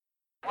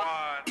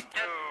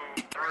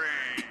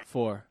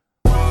4.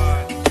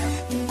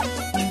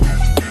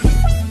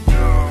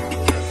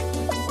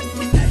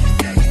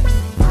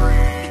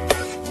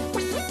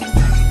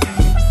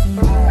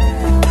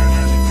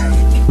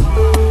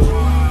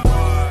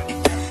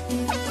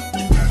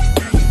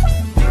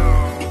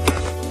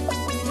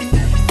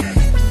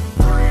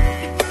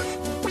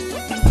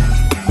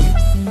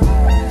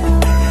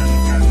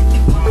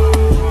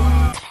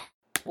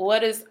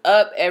 What is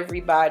up,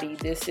 everybody?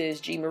 This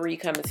is G Marie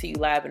coming to you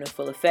live and in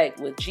full effect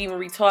with G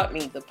Marie Taught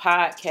Me, the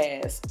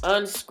podcast,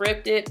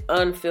 unscripted,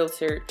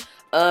 unfiltered,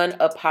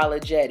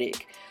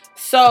 unapologetic.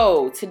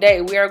 So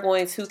today we are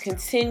going to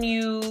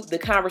continue the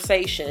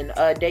conversation,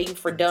 Dating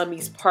for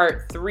Dummies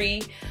Part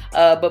 3.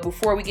 But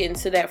before we get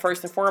into that,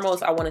 first and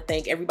foremost, I want to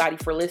thank everybody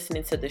for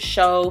listening to the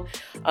show,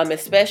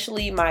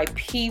 especially my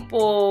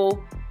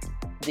people,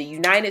 the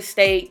United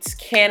States,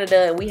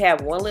 Canada, and we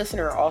have one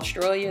listener in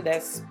Australia.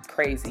 That's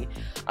crazy.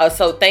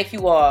 So thank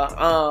you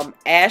all.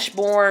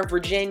 Ashbourne,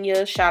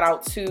 Virginia. Shout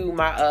out to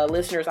my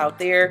listeners out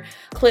there.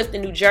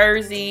 Clifton, New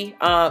Jersey.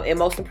 And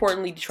most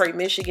importantly, Detroit,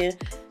 Michigan.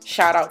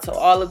 Shout out to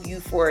all of you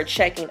for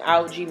checking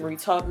out G Marie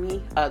Taught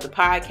Me, the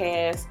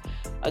podcast.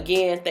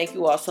 Again, thank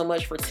you all so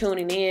much for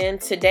tuning in.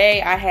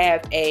 Today, I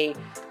have a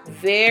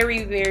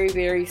very, very,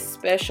 very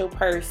special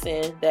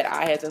person that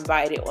I have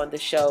invited on the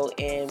show,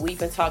 and we've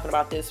been talking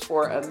about this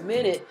for a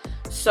minute,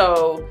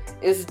 so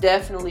it's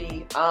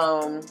definitely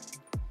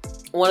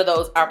one of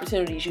those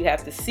opportunities you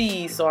have to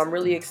seize. So I'm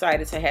really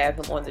excited to have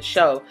him on the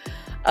show.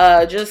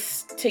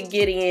 Just to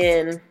get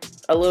in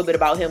a little bit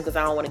about him, because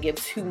I don't want to give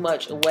too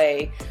much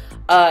away.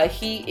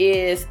 He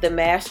is the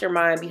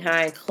mastermind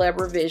behind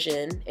Clever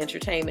Vision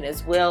Entertainment,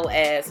 as well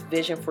as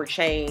Vision for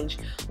Change,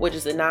 which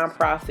is a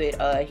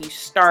nonprofit he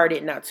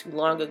started not too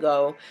long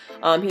ago.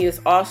 He is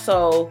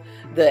also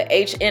the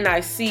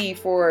HNIC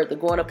for the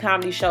Going Up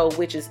Comedy Show,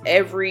 which is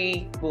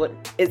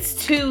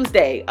it's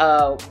Tuesday,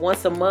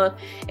 once a month,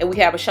 and we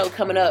have a show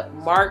coming up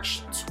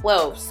March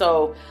 12th.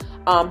 So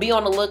be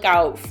on the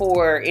lookout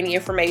for any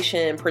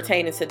information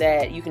pertaining to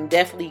that. You can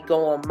definitely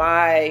go on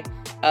my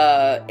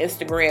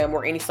Instagram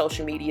or any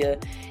social media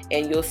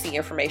and you'll see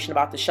information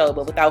about the show.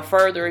 But without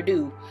further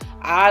ado,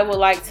 I would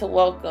like to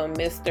welcome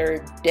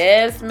Mr.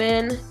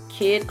 Desmond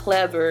Kid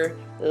Clever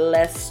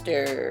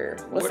Lester.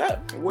 What's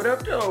up? What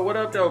up,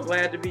 though?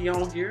 Glad to be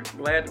on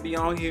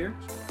here.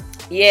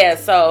 Yeah,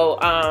 so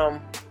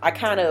I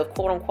kind of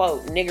quote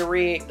unquote nigga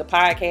rigged the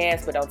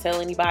podcast, but don't tell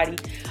anybody.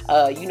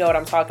 You know what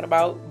I'm talking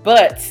about.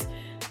 But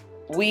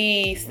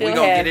we gonna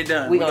get it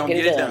done. We're gonna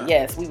get it done.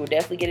 Yes, we will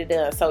definitely get it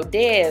done. So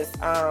Des,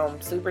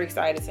 super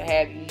excited to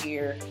have you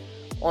here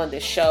on the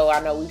show.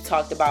 I know we've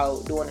talked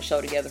about doing the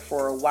show together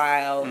for a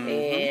while,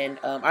 and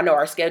I know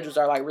our schedules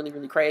are like really,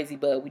 really crazy,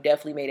 but we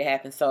definitely made it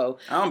happen. So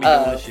I don't be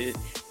doing shit.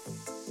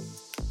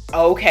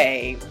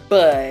 Okay,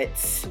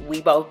 but we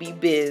both be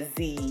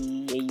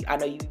busy. I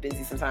know you be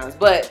busy sometimes,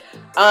 but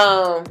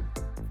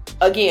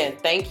again,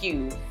 thank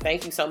you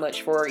so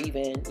much for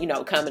even,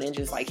 coming and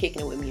just like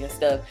kicking it with me and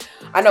stuff.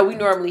 I know we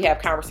normally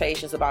have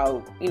conversations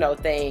about,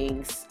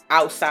 things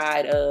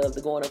outside of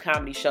the Going Up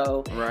Comedy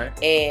Show. Right.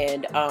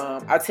 And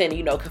I tend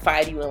to,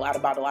 confide you in a lot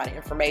of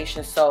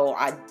information. So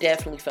I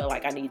definitely feel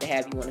like I need to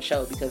have you on the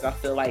show because I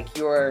feel like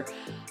your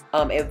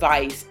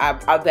advice,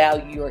 I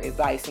value your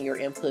advice and your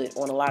input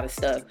on a lot of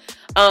stuff.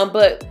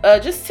 But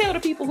just tell the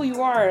people who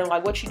you are and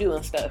like what you do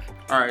and stuff.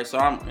 All right, so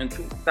I'm in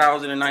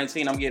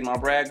 2019. I'm getting my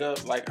brag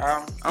up. Like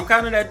I'm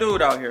kind of that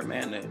dude out here,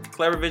 man. The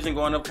Clever Vision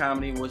Going Up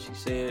Comedy. What she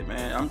said,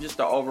 man. I'm just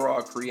the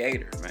overall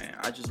creator, man.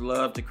 I just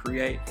love to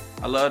create.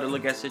 I love to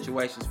look at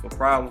situations for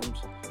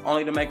problems,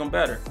 only to make them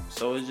better.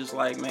 So it's just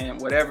like, man,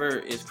 whatever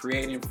is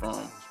creating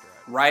from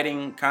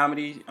writing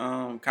comedy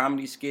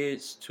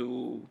skits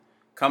to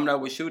coming up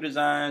with shoe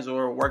designs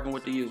or working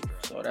with the youth.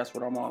 So that's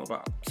what I'm all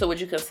about. So would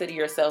you consider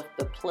yourself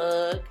the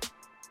plug?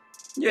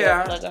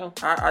 Yeah,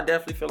 I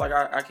definitely feel like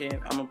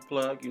I'm a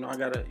plug. I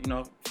got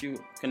a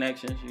few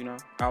connections,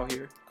 out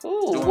here.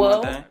 Cool.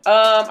 Well,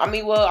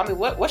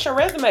 what's your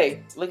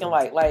resume looking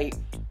like? Like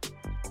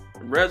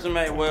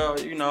resume,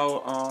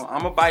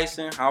 I'm a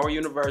Bison, Howard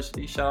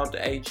University. Shout out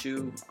to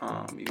HU.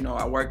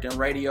 I worked in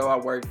radio. I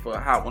worked for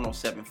Hot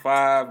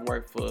 107.5.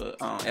 Worked for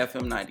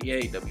FM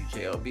 98,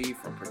 WJLB,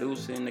 from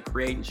producing to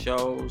creating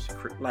shows,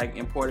 like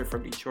imported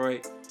from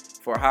Detroit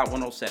for Hot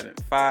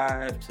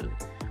 107.5 to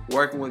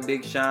working with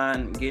Big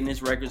Sean, getting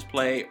his records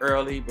played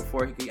early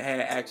before he had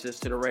access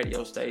to the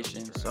radio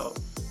station. So,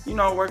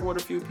 working with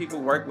a few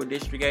people, worked with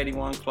District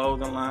 81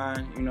 clothing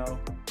line,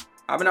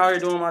 I've been out here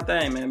doing my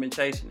thing, man. I've been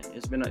chasing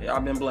it.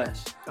 I've been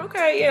blessed.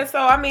 Okay, yeah.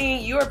 So,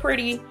 you're a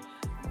pretty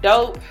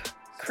dope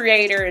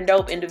creator and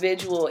dope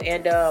individual.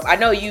 And I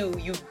know you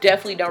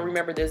definitely don't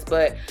remember this,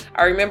 but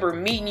I remember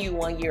meeting you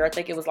one year. I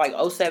think it was like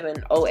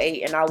 07,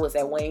 08, and I was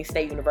at Wayne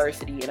State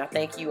University. And I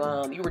think you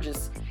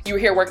were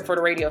here working for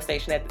the radio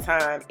station at the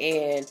time.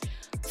 And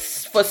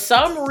for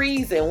some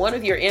reason, one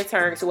of your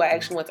interns who I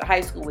actually went to high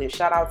school with,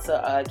 shout out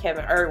to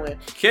Kevin Irwin.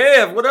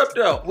 Kev, what up,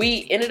 though?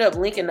 We ended up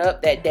linking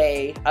up that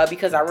day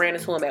because I ran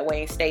into him at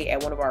Wayne State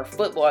at one of our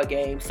football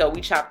games. So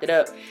we chopped it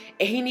up.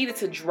 And he needed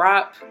to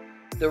drop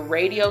the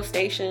radio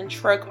station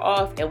truck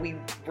off, and we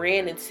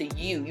ran into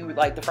you. You were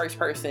like the first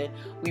person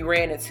we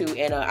ran into,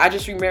 and I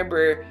just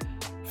remember,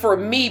 for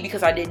me,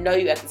 because I didn't know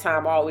you at the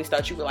time, I always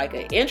thought you were like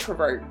an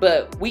introvert,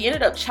 but we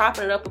ended up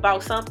chopping it up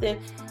about something,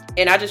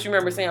 and I just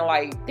remember saying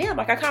like, damn,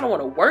 like I kind of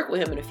want to work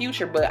with him in the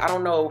future, but I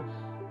don't know,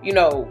 you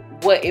know,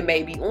 what it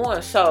may be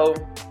on. So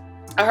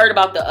I heard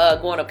about the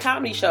Going Up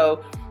comedy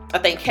show. I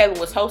think Kevin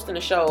was hosting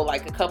the show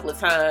like a couple of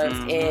times,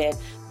 and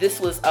this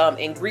was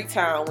in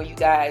Greektown when you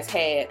guys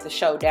had the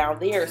show down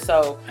there.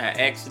 So at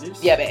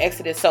Exodus. Yeah, at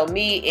Exodus. So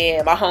me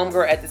and my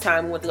homegirl at the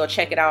time, we went to go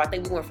check it out. I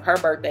think we went for her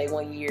birthday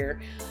one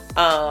year.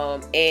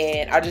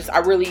 And I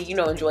really, you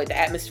know, enjoyed the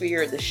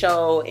atmosphere of the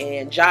show.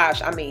 And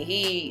Josh, I mean,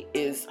 he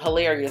is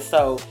hilarious.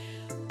 So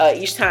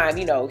each time,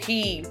 you know,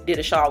 he did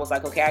a show, I was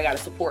like, okay, I got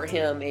to support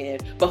him.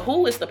 But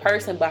who is the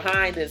person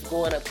behind this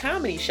Going Up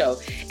comedy show?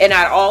 And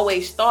I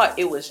always thought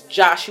it was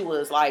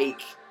Joshua's,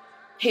 like,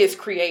 his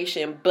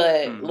creation.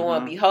 But lo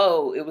and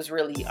behold, it was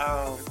really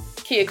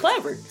Kid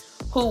Clever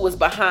who was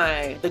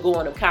behind the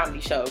Going Up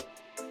comedy show.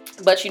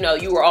 But, you know,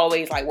 you were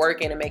always, like,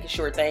 working and making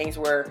sure things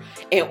were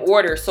in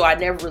order. So I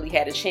never really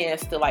had a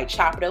chance to, like,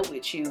 chop it up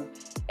with you,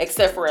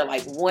 except for,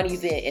 like, one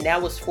event. And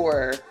that was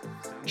for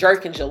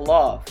Jerk and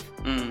Jollof.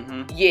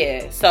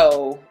 Yeah,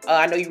 so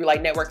I know you were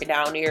like networking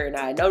down there, and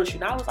I noticed you,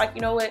 and I was like, you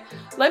know what,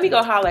 let me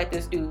go holler at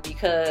this dude,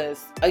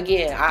 because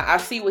again, I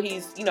see what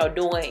he's, you know,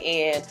 doing,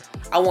 and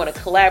I want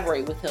to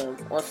collaborate with him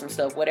on some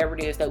stuff, whatever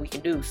it is that we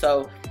can do.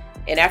 So,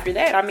 and after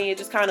that, I mean, it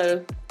just kind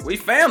of, we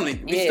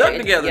family, we stuck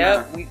together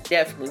now. We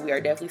are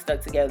definitely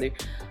stuck together.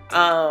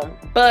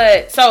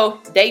 But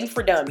so Dating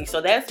for Dummies, so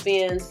that's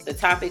been the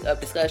topic of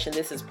discussion.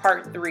 This is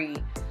part 3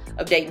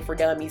 of Dating for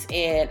Dummies,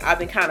 and I've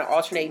been kind of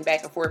alternating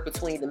back and forth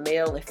between the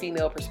male and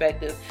female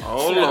perspective.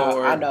 Oh,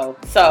 Lord. I know.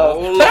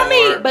 So, but I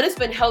mean, but it's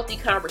been healthy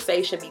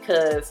conversation,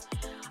 because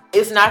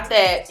it's not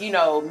that, you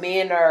know,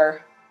 men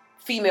are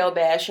female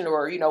bashing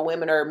or, you know,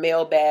 women are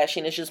male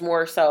bashing. It's just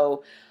more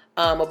so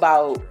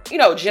about, you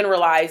know,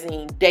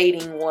 generalizing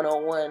dating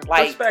one-on-one,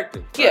 like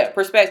perspective. Right? Yeah,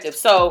 perspective.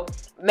 So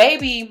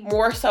maybe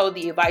more so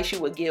the advice you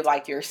would give,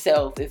 like,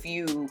 yourself, if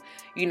you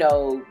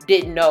know,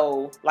 didn't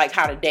know like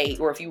how to date,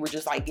 or if you were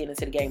just like getting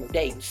into the game of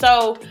dating.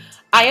 So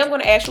I am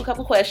going to ask you a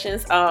couple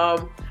questions.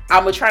 I'm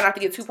gonna try not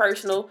to get too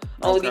personal,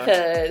 only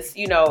because,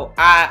 you know,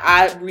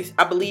 I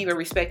believe in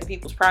respecting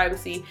people's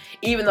privacy,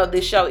 even though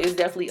this show is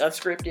definitely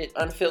unscripted,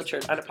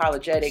 unfiltered,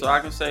 unapologetic. So I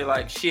can say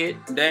like shit,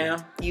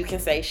 damn. You can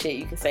say shit,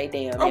 you can say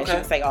damn. Okay, yes, you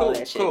can say all of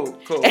that shit.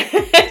 Cool.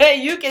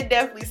 You can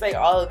definitely say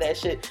all of that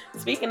shit.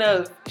 Speaking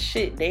of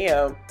shit,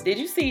 damn, did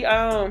you see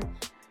the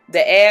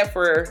ad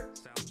for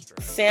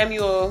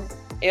Samuel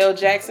L.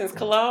 Jackson's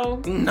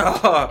cologne?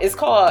 No. It's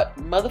called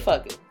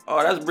Motherfucker.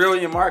 Oh, that's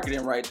brilliant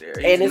marketing right there.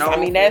 He's known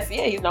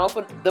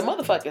for the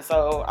motherfucker.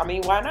 So, I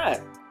mean, why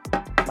not?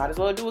 Might as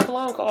well do a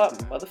cologne called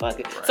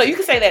Motherfucker. Right. So you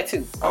can say that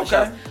too.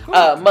 Okay. Cool.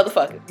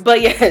 Motherfucker.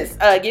 But yes,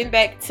 getting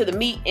back to the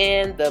meat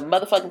and the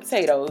motherfucking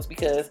potatoes,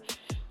 because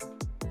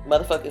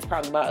motherfucker is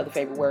probably my other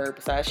favorite word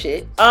besides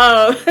shit.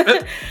 So,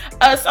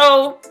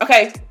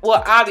 okay.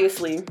 Well,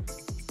 obviously,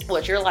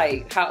 what, you're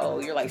like, how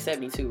old? You're like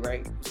 72,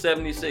 right?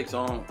 76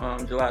 on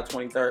July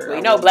 23rd. Well,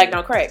 you know, black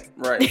don't crack.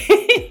 Right.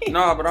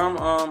 No, but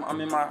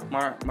I'm in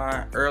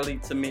my early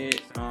to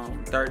mid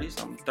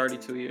 30s. I'm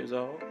 32 years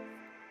old.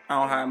 I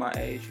don't hide my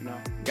age, you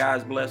know.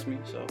 God's blessed me,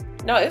 so.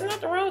 No, there's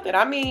nothing wrong with it.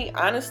 I mean,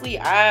 honestly,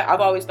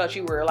 I've always thought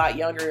you were a lot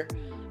younger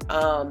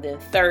than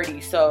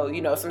 30. So,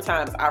 you know,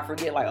 sometimes I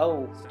forget, like,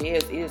 oh,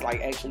 Dez is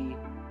like actually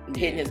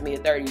hitting his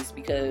mid-30s,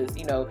 because,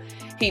 you know,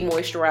 he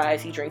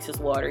moisturizes, he drinks his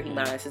water, he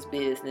minds his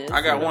business.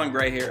 I got one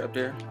gray hair up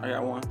there. I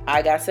got one.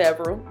 I got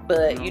several,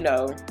 but, you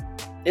know,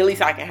 at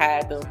least I can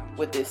hide them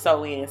with this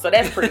sew-in. So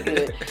that's pretty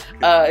good.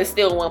 It's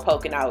still one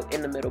poking out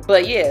in the middle.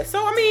 But, yeah,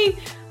 so, I mean,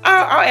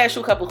 I'll ask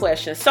you a couple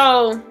questions.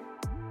 So,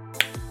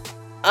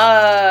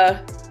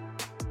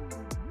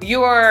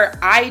 your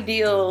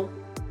ideal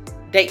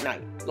date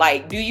night.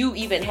 Like, do you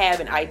even have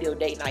an ideal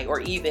date night, or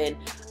even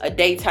a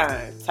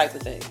daytime type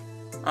of thing?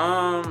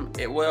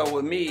 Well,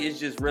 with me,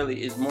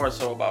 it's more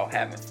so about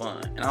having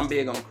fun, and I'm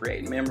big on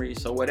creating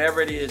memories. So whatever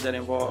it is that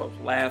involves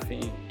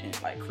laughing and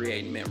like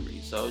creating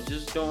memories. So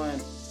just doing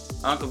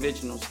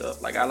unconventional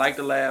stuff. Like, I like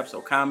to laugh,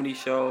 so comedy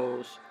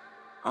shows,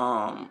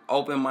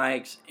 open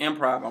mics,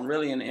 improv. I'm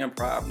really into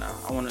improv now.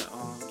 I want to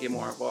get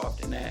more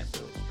involved in that.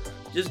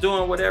 Just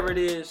doing whatever it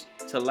is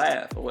to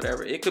laugh or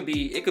whatever. It could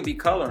be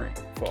coloring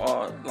for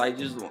all. Like,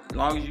 just as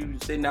long as you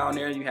sitting down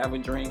there, you have a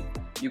drink,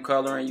 you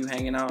coloring, you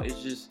hanging out.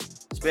 It's just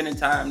spending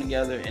time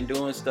together and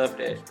doing stuff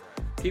that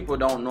people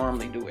don't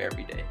normally do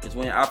every day. It's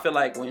when I feel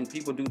like when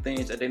people do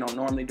things that they don't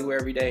normally do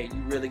every day,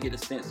 you really get a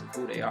sense of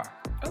who they are.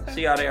 Okay.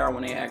 See how they are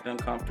when they act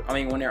uncomfortable. I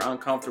mean, when they're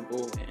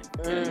uncomfortable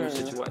in a new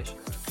situation.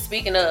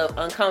 Speaking of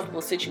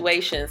uncomfortable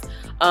situations,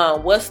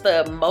 what's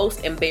the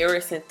most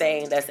embarrassing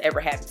thing that's ever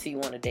happened to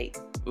you on a date?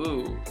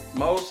 Ooh,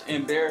 most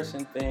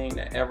embarrassing thing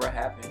that ever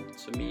happened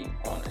to me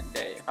on a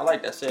date. I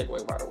like that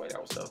segue, by the way. That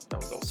was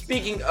dope.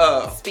 Speaking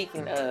of.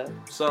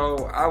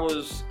 So I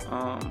was,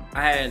 I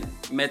had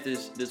met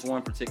this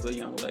one particular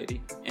young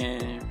lady,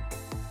 and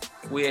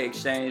we had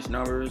exchanged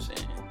numbers,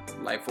 and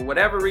like for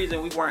whatever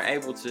reason we weren't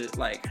able to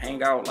like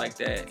hang out like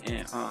that.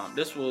 And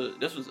this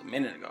was a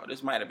minute ago.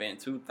 This might have been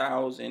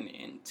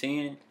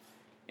 2010,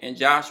 and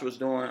Josh was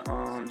doing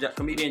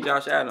comedian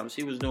Josh Adams.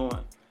 He was doing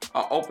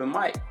an open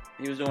mic.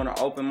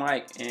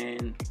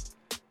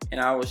 And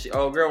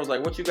old girl was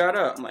like, "What you got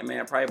up?" I'm like,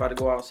 "Man, probably about to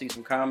go out and see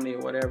some comedy or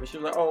whatever." She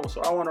was like, "Oh,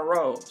 so I want to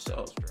roll."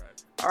 So,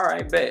 all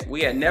right, bet.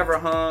 We had never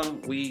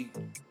hung. We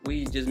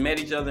just met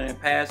each other in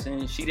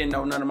passing. She didn't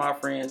know none of my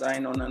friends. I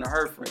ain't know none of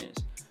her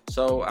friends.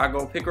 So I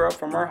go pick her up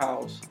from her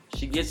house.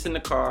 She gets in the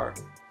car.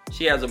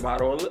 She has a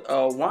bottle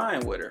of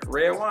wine with her,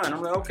 red wine.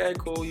 I'm like, okay,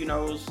 cool. You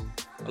know,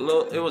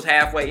 it was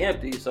halfway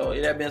empty, so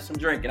it had been some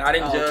drinking. I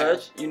didn't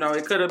judge. You know,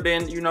 it could have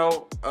been,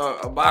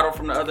 a bottle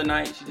from the other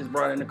night. She just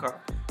brought it in the car.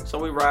 So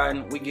we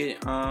riding. We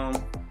get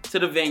to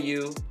the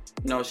venue.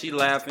 She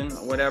laughing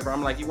or whatever.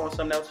 I'm like, "You want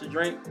something else to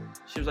drink?"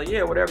 She was like,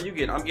 "Yeah, whatever you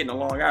get. I'm getting a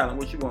Long Island.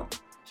 What you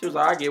want?" She was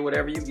like, "I get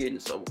whatever you getting."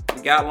 So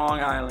we got Long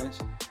Islands.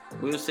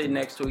 We were sitting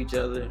next to each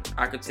other.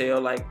 I could tell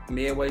like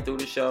midway through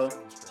the show,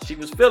 she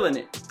was feeling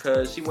it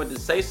because she wanted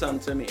to say something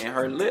to me and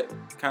her lip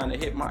kind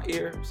of hit my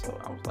ear. So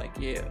I was like,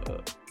 "Yeah,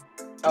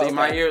 leave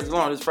my ears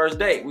alone. It's first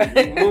date. We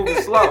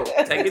moving slow.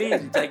 Take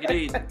it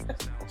easy.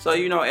 So,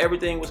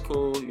 everything was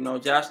cool.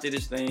 Josh did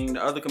his thing.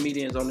 The other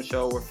comedians on the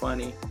show were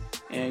funny.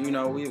 And,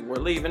 we were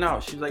leaving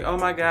out. She was like, "Oh,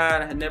 my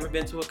God, I had never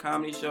been to a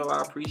comedy show.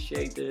 I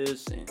appreciate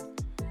this. And,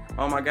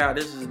 oh, my God,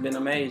 this has been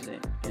amazing."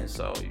 And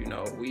so,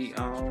 we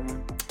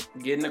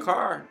get in the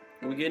car.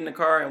 We get in the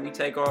car and we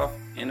take off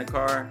in the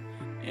car.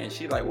 And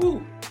she like,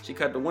 "Woo." She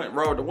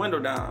rolled the window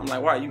down. I'm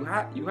like, "Why, you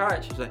hot? You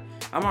hot?" She's like,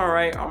 I'm all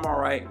right.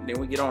 Then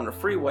we get on the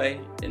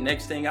freeway. The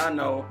next thing I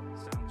know,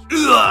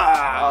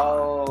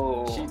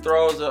 she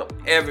throws up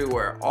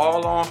everywhere,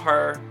 all on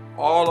her,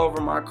 all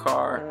over my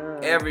car,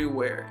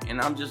 everywhere. And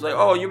I'm just like,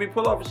 "Oh, you be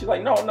pull over?" She's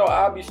like, no,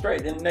 I'll be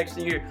straight. Then the next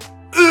thing you hear,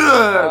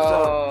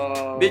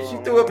 so, bitch, she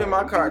threw up in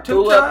my car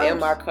two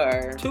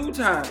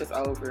times. It's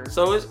over.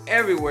 So it's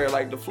everywhere,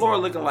 like the floor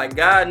looking like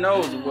God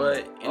knows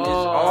what, and it's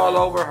all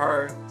over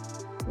her.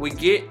 We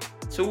get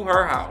to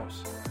her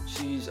house.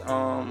 She's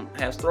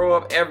has throw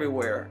up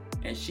everywhere,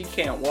 and she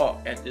can't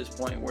walk at this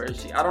point.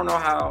 I don't know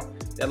how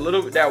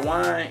that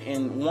wine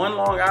in one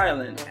Long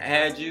Island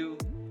had you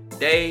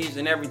dazed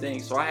and everything.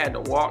 So I had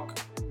to walk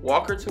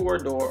her to her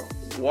door,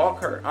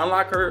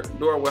 unlock her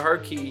door with her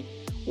key,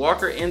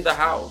 walk her in the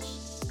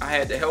house. I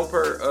had to help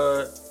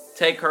her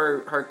take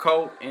her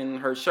coat and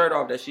her shirt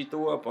off that she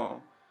threw up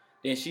on.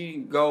 Then she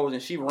goes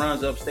and she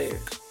runs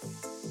upstairs.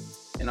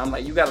 And I'm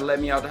like, "You got to let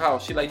me out the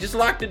house." She's like, "Just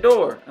lock the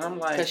door." And I'm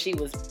like... Because she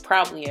was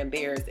probably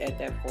embarrassed at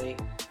that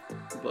point.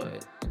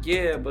 But,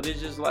 yeah, but it's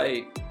just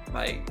like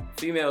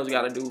females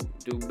got to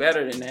do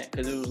better than that.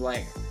 Because it was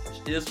like,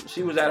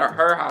 she was at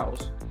her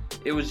house.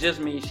 It was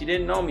just me. She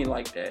didn't know me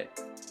like that.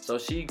 So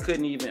she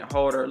couldn't even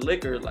hold her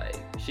liquor. Like,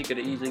 she could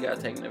have easily got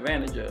taken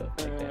advantage of.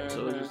 Like that. So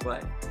it was just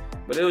like...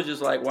 But it was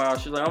just like, wow.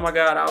 She's like, "Oh, my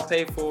God, I'll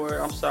pay for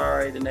it. I'm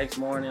sorry." The next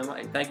morning,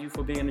 like, "Thank you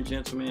for being a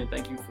gentleman.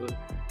 Thank you for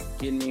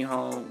getting me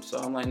home." So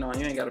I'm like, "No,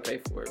 you ain't got to pay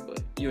for it, but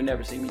you'll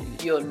never see me again."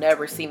 You'll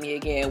never see me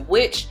again,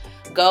 which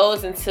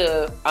goes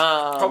into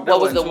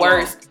what was the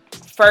worst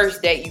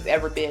first date you've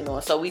ever been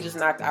on. So we just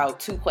knocked out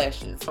 2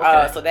 questions.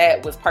 Okay. So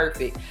that was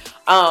perfect.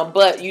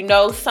 But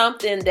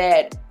something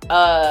that,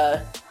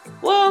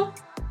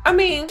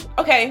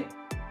 okay.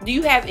 Do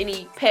you have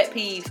any pet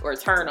peeves or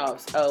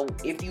turn-offs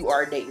if you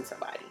are dating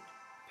somebody?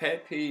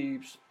 Pet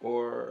peeves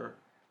or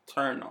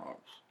turn-offs?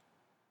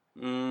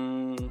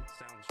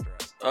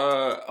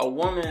 A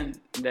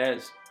woman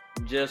that's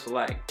just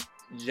like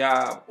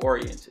job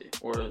oriented,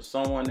 or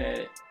someone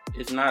that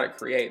is not a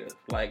creative.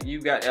 Like,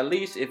 you got, at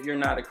least if you're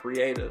not a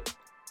creative,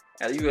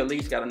 you at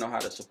least got to know how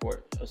to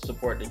support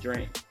the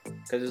dream.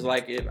 Because it's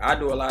like, if I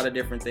do a lot of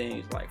different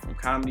things, like from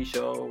comedy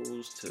shows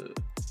through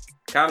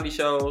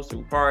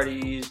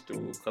parties,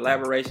 through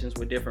collaborations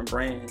with different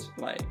brands.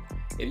 Like,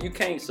 if you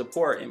can't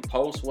support and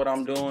post what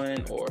I'm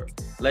doing or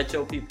let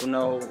your people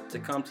know to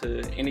come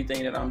to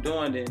anything that I'm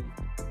doing, then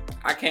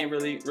I can't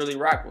really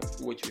rock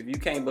with you. If you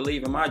can't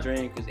believe in my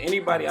dream, because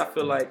anybody I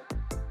feel like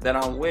that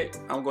I'm with,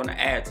 I'm going to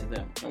add to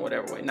them in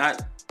whatever way.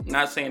 Not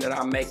saying that I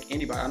don't make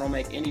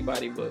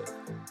anybody, but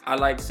I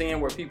like seeing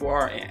where people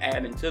are and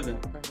adding to them.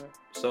 Mm-hmm.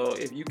 So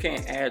if you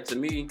can't add to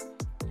me,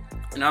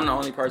 and I'm the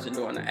only person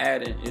doing the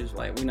adding, it's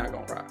like, we're not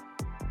going to rock.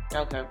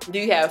 Okay. Do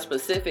you have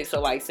specifics?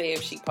 So, like, say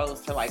if she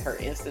posts to like her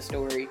Insta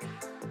story,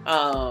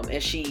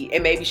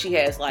 and maybe she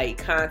has like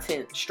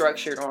content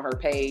structured on her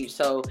page,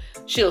 so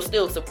she'll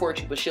still support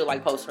you, but she'll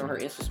like post it on her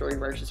Insta story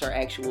versus her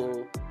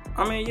actual.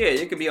 I mean, yeah,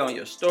 it could be on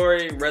your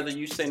story, whether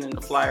you sending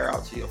the flyer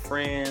out to your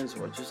friends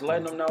or just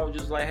letting them know,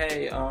 just like,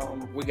 "Hey,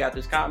 we got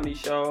this comedy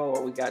show,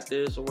 or we got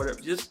this, or whatever."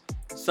 Just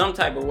some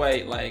type of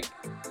way, like,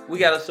 we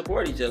gotta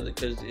support each other,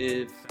 because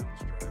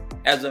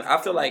I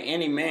feel like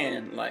any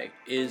man, like,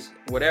 is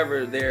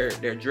whatever they're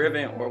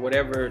driven, or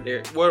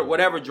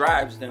whatever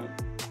drives them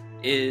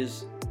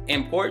is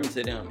important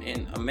to them.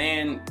 And a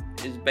man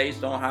is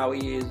based on how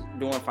he is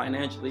doing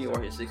financially, or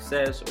his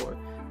success, or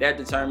that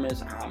determines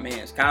how a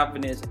man's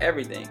confidence,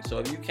 everything. So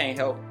if you can't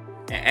help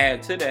and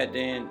add to that,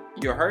 then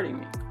you're hurting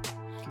me.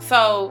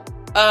 So,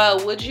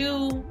 would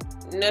you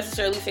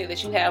necessarily say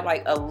that you have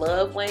like a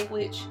love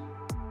language?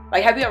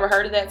 Like, have you ever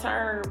heard of that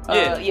term?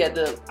 Yeah.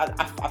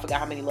 I forgot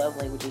how many love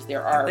languages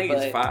there are. I think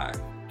it's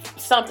 5.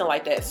 Something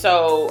like that.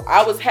 So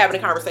I was having a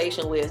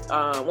conversation with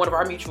one of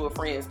our mutual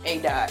friends,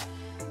 A-Dot,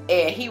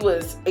 and he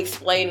was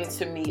explaining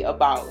to me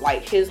about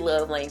like his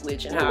love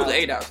language and what how was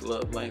A-Dot's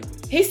love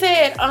language? He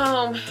said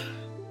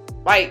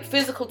like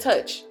physical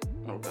touch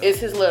is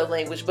his love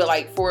language, but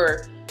like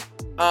for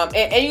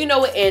and you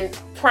know, and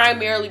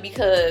primarily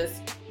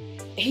because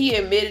he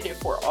admitted it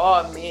for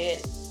all men.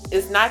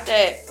 It's not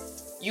that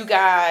you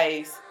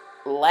guys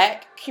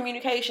lack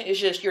communication, it's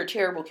just you're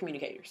terrible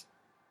communicators.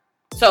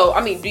 So,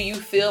 I mean, do you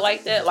feel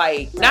like that?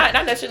 Like, not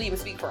necessarily even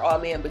speak for all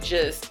men, but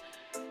just...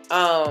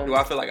 do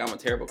I feel like I'm a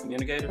terrible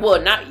communicator?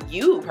 Well, not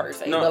you per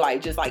se, no. But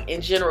like, just like in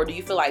general, do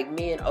you feel like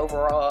men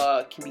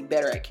overall can be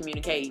better at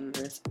communicating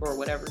or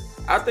whatever?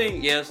 I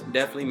think, yes,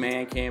 definitely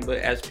man can, but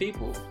as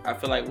people, I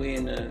feel like we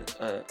in a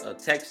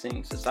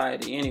texting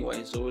society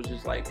anyway, so it's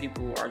just like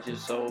people are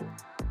just so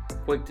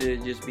quick to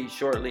just be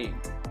shortly,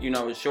 you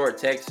know, short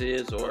text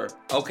is or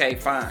okay,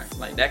 fine.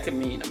 Like that could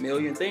mean a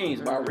million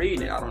things by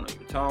reading it. I don't know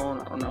your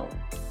tone, I don't know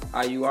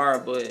how you are,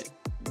 but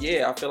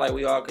yeah, I feel like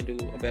we all could do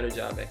a better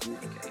job at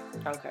communicating.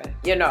 Okay.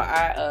 You know,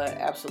 I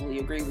absolutely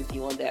agree with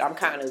you on that. I'm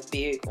kind of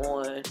big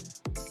on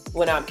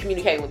when I'm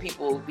communicating with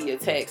people via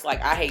text.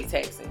 Like, I hate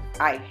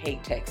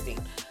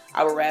texting.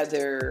 I would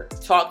rather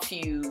talk to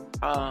you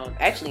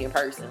actually in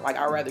person. Like,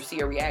 I'd rather see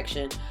a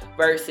reaction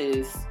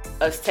versus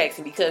us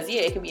texting because,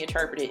 yeah, it can be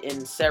interpreted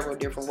in several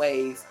different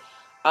ways.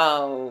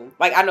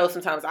 Like, I know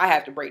sometimes I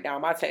have to break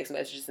down my text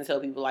messages and tell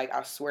people, like,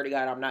 I swear to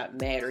God, I'm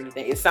not mad or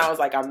anything. It sounds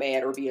like I'm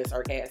mad or being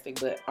sarcastic,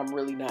 but I'm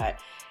really not.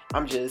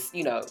 I'm just,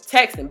 you know,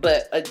 texting.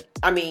 But,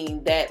 I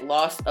mean, that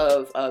loss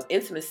of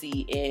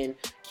intimacy in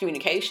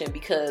communication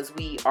because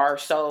we are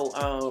so,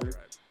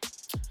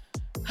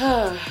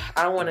 I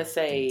don't want to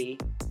say,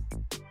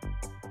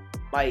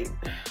 like,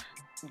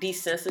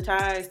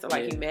 desensitized to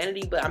like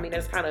humanity, but I mean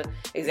that's kind of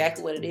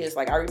exactly what it is.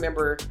 Like, I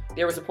remember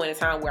there was a point in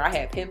time where I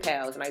had pen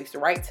pals and I used to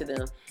write to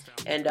them,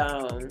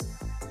 and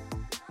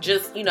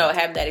just, you know,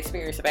 having that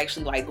experience of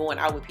actually like going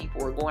out with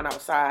people or going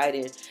outside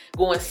and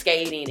going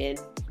skating and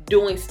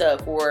doing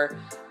stuff or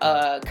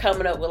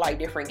coming up with like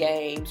different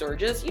games or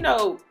just, you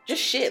know,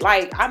 just shit.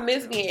 Like, I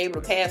miss being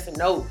able to pass a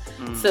note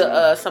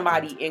to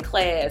somebody in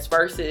class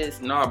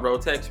versus nah, bro,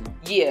 text me.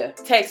 Yeah,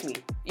 text me.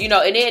 You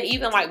know, and then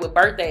even like with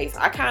birthdays,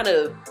 I kind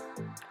of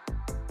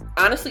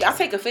honestly, I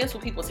take offense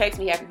when people text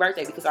me happy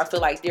birthday because I feel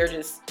like they're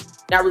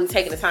just not really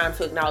taking the time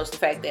to acknowledge the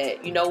fact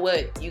that, you know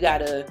what, you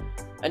got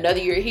another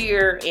year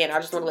here, and I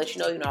just want to let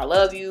you know, I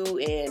love you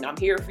and I'm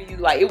here for you.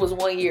 Like, it was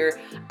one year,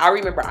 I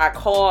remember I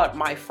called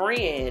my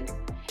friend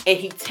and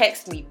he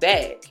texted me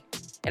back,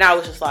 and I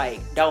was just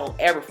like, don't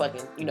ever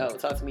fucking, you know,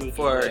 talk to me again.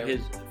 For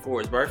his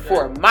birthday?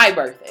 For my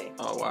birthday.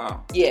 Oh,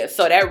 wow. Yeah,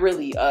 so that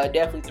really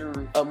definitely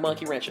threw a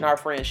monkey wrench in our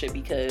friendship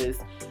because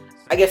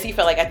I guess he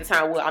felt like at the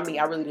time, well, I mean,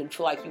 I really didn't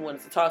feel like he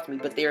wanted to talk to me,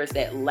 but there's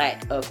that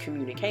lack of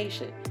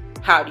communication.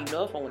 How do you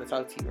know if I want to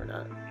talk to you or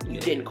not? You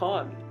didn't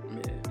call me.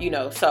 Yeah. You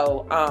know,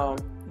 so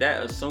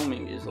that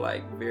assuming is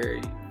like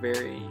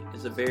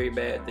it's a very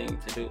bad thing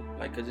to do.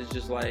 Like, cause it's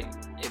just like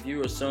if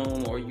you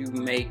assume or you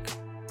make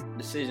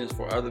decisions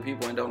for other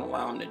people and don't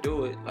allow them to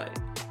do it, like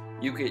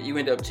you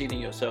end up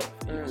cheating yourself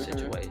in a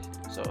situation.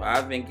 So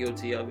I've been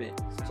guilty of it.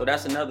 So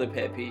that's another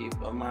pet peeve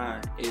of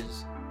mine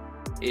is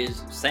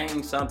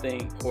saying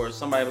something or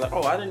somebody like,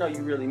 oh, I didn't know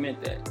you really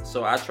meant that.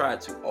 So I try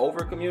to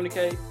over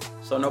communicate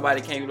so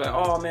nobody can't be like,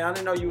 oh man, I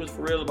didn't know you was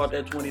for real about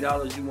that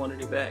 $20, you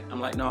wanted it back. I'm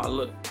like, no,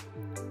 look,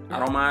 I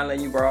don't mind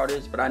letting you borrow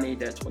this, but I need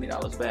that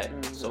 $20 back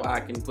so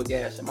I can put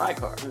gas in my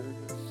car.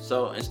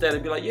 So instead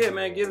of be like, yeah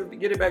man,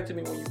 get it back to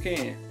me when you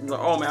can. I'm like,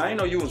 oh man, I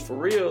didn't know you was for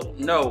real.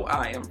 No,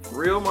 I am for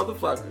real,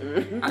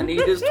 motherfucker. I need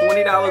this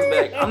 $20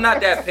 back. I'm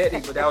not that petty,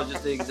 but that was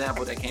just the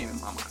example that came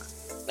in my mind.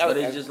 But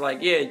it's just like,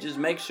 yeah, just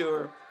make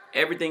sure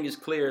everything is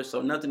clear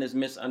so nothing is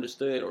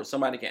misunderstood or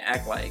somebody can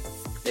act like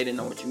they didn't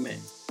know what you meant.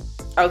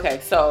 Okay,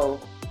 so,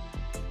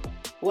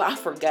 well, I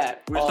forgot.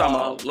 We were talking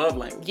about love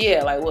language.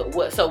 Yeah, like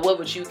what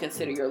would you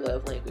consider your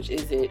love language?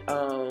 Is it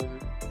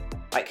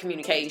like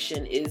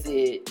communication? Is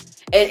it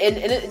and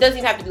it doesn't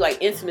even have to be like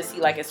intimacy,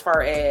 like as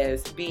far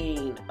as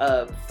being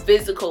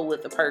physical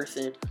with the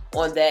person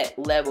on that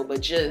level, but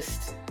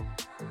just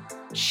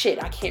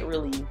shit, I can't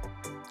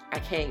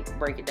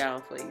break it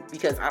down for you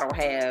because I don't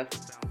have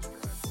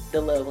the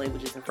love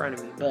languages in front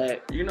of me.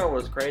 But you know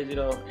what's crazy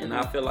though, and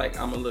I feel like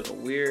I'm a little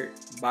weird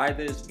by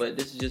this, but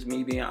this is just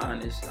me being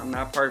honest. I'm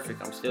not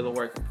perfect, I'm still a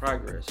work in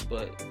progress,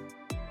 but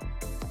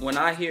when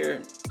I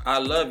hear I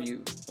love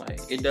you, like,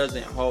 it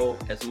doesn't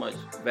hold as much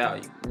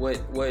value.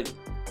 What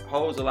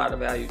holds a lot of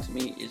value to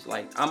me is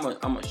like I'm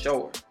a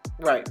shower.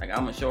 Right. Like,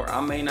 I'm a shower. I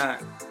may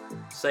not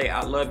say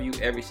I love you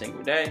every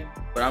single day,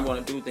 but I'm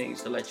going to do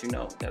things to let you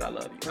know that I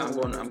love you. I'm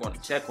going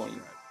to check on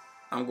you.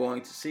 I'm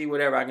going to see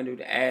whatever I can do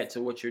to add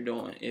to what you're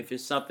doing. If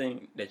it's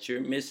something that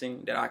you're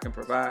missing that I can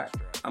provide,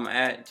 I'm going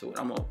to add to it.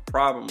 I'm a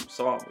problem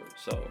solver.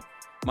 So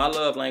my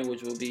love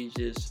language will be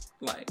just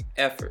like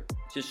effort,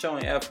 just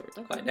showing effort.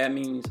 Okay. Like that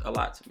means a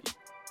lot to me.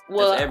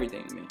 Well, that's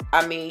everything to me.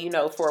 I mean,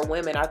 for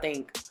women, I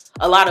think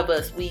a lot of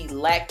us, we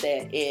lack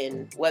that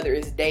in whether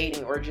it's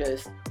dating or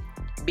just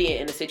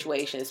being in a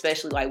situation,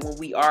 especially like when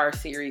we are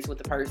serious with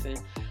the person.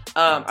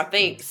 I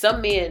think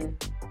some men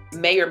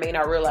may or may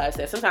not realize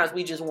that sometimes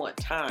we just want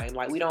time.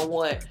 Like we don't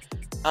want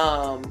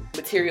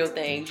material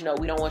things.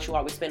 We don't want you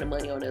always spending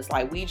money on us.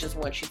 Like we just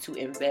want you to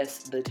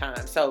invest the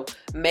time. So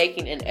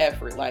making an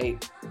effort,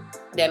 like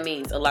that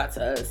means a lot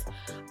to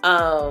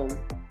us.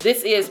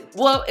 This is,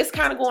 well, it's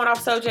kind of going off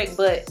subject,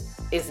 but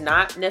it's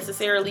not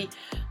necessarily.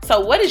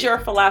 So what is your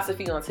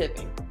philosophy on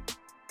tipping?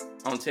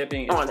 On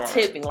tipping?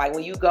 Tipping, like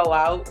when you go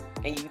out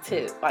and you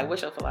tip, like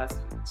what's your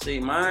philosophy? See,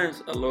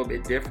 mine's a little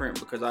bit different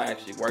because I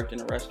actually worked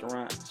in a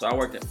restaurant. So I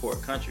worked at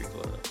Fort Country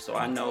Club. So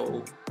I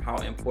know how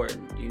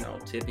important,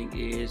 tipping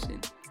is.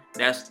 And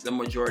that's the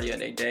majority of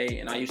their day.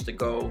 And I used to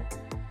go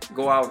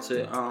out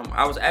to,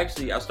 I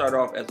started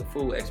off as a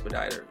food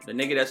expediter. The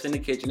nigga that's in the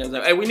kitchen that's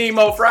like, hey, we need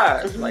more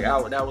fries. Like,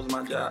 that was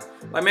my job.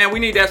 Like, man, we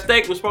need that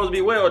steak was supposed to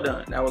be well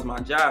done. That was my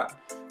job.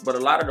 But a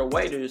lot of the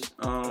waiters,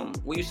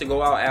 we used to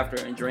go out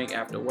after and drink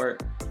after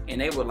work. And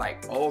they would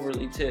like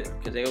overly tip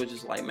because they was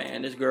just like,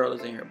 man, this girl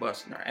is in here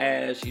busting her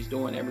ass. She's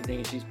doing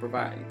everything. She's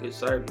providing good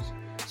service.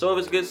 So if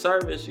it's good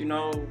service,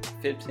 15,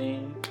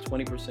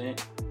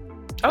 20%,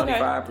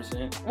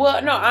 25%.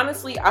 Well, no,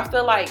 honestly, I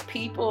feel like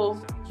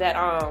people that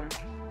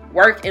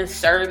work in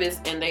service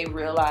and they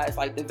realize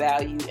like the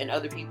value in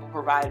other people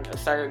providing a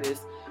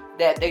service,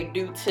 that they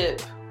do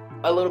tip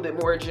a little bit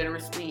more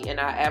generously. And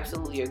I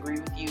absolutely agree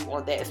with you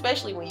on that,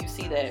 especially when you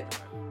see that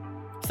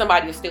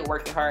somebody is still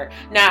working hard.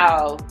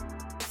 Now,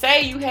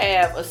 say you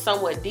have a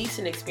somewhat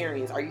decent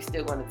experience, are you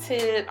still going to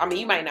tip? I mean,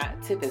 you might not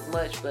tip as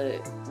much,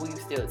 but will you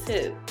still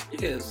tip?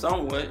 Yeah,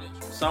 somewhat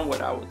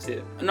I would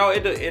tip. No,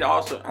 it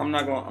also, I'm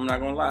not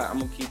gonna lie, I'm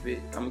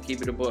gonna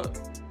keep it a buck.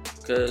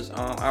 Cause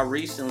I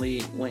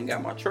recently went and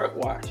got my truck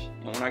washed,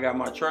 and when I got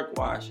my truck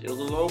washed, it was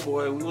a little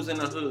boy. We was in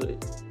the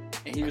hood,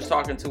 and he was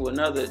talking to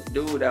another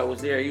dude that was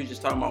there. He was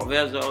just talking about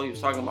Vezo. He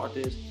was talking about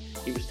this.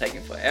 He was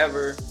taking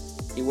forever.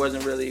 He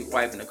wasn't really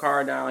wiping the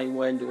car down. He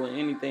wasn't doing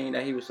anything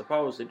that he was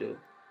supposed to do.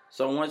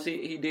 So once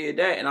he did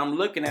that, and I'm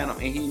looking at him,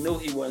 and he knew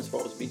he wasn't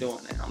supposed to be doing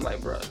that. I'm like,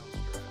 bro,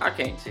 I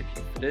can't tip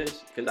you for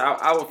this, because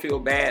I would feel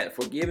bad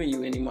for giving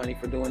you any money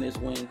for doing this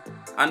when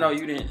I know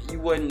you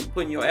wasn't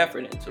putting your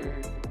effort into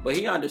it. But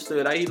he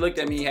understood. He looked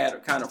at me, he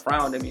had kind of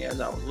frowned at me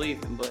as I was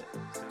leaving. But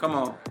come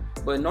on.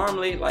 But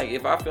normally, like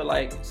if I feel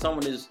like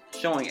someone is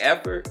showing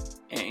effort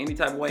in any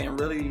type of way and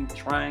really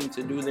trying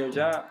to do their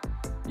job,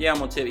 yeah, I'm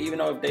gonna tip, even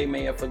though if they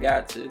may have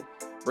forgot to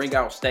bring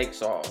out steak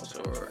sauce,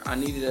 or I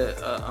needed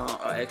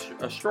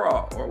a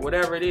straw, or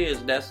whatever it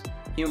is. That's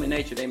human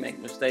nature. They make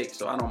mistakes,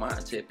 so I don't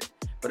mind tipping.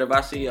 But if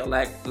I see a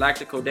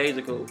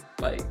lackadaisical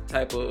like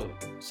type of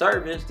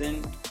service,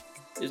 then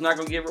it's not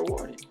gonna get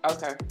rewarded.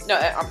 Okay. No,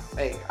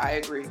 I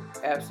agree.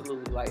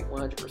 Absolutely, like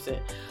 100%.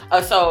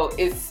 So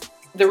it's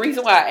the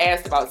reason why I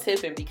asked about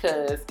tipping,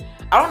 because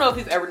I don't know if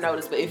you've ever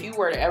noticed, but if you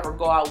were to ever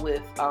go out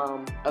with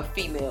a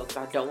female, because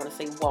I don't want to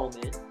say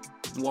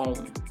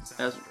woman.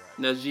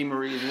 That's G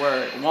Marie's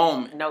word.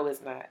 Woman. No,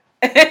 it's not.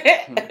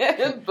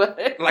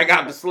 But like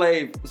out the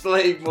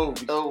slave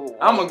movie. Oh,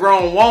 I'm a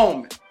grown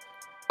woman.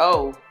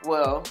 Oh,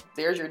 well,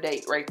 there's your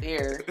date right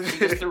there. She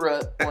just threw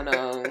up on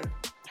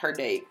her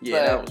date.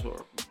 Yeah, that was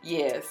horrible.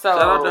 Yeah, so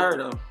shout out to her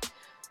though.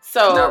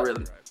 So not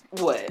really.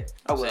 What?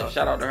 Oh well.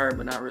 Shout out to her,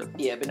 but not really.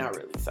 Yeah, but not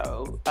really.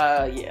 So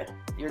yeah,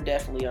 you're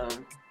definitely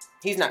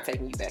he's not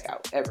taking you back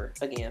out ever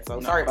again.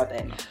 So sorry about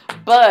that. No.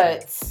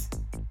 But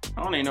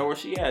I don't even know where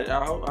she at.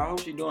 I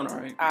hope she's doing all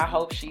right. I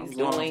hope she's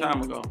doing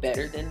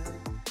better than.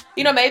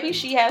 Maybe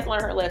she has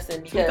learned her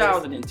lesson, because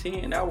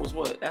 2010, that was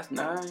what? That's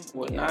 9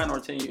 or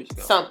 10 years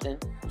ago. Something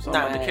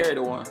like to carry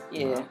the one.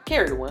 Yeah,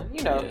 carry the one.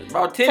 Yeah,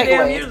 about 10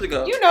 damn years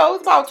ago.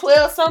 It's about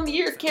 12 some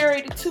years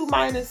carried the 2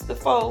 minus the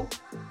 4.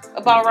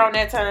 About around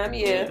that time,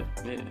 yeah.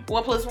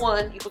 1 +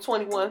 1 =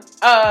 21.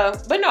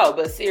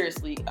 But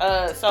seriously,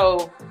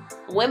 so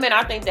women,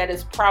 I think that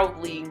is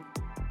probably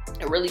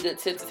a really good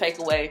tip to take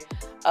away.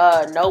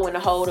 Know when to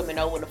hold them and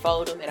know when to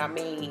fold them. And I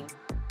mean,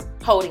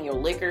 holding your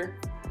liquor.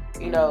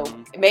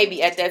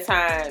 Maybe at that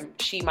time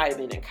she might have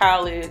been in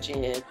college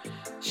and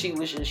she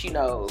was just,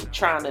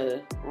 trying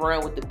to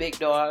run with the big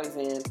dogs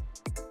and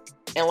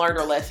learn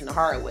her lesson the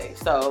hard way.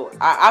 So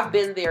I've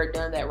been there,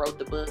 done that, wrote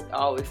the book. I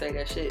always say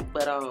that shit,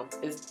 but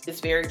it's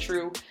very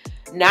true.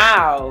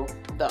 Now,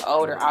 the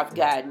older I've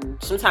gotten,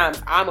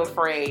 sometimes I'm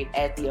afraid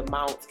at the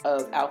amount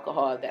of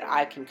alcohol that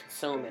I can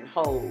consume and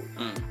hold.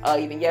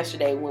 Even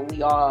yesterday when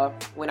we all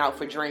went out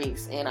for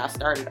drinks, and I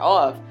started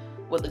off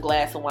with a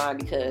glass of wine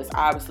because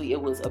obviously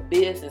it was a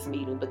business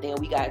meeting, but then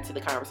we got into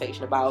the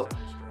conversation about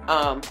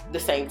the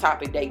same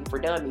topic, dating for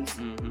dummies.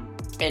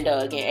 And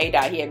again,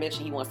 A-Dot, he had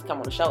mentioned he wants to come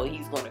on the show.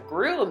 He's going to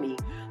grill me,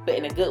 but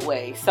in a good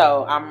way.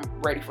 So I'm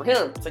ready for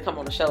him to come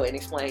on the show and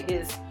explain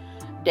his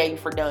dating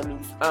for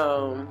dummies,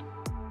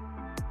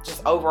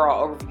 just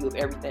overall overview of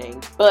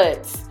everything.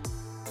 But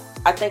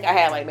I think I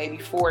had like maybe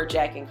 4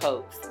 Jack and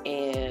Cokes,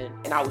 and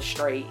I was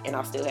straight, and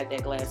I still had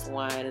that glass of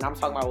wine, and I'm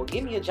talking about, well,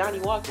 give me a Johnny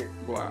Walker.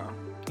 Wow.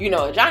 You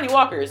know, a Johnny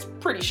Walker is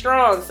pretty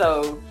strong,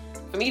 so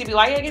for me to be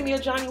like, yeah, give me a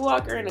Johnny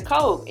Walker and a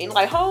Coke, and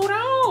like, hold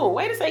on,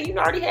 wait a second, you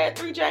already had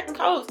 3 Jack and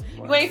Cokes.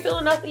 Wow. You ain't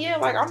feeling nothing yet.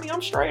 Like, I mean,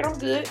 I'm straight, I'm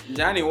good.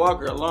 Johnny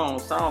Walker alone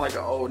sound like an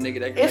old nigga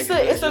that can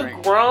it's a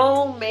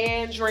grown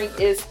man drink.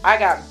 I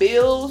got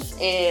bills,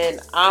 and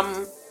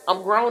I'm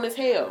grown as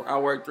hell. I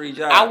work 3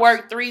 jobs.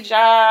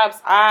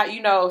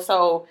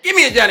 So give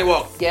me a Johnny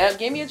Walker. Yeah,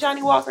 give me a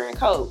Johnny Walker and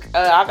Coke.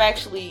 I've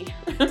actually,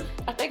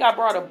 I think I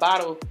brought a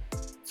bottle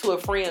to a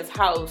friend's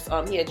house.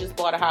 He had just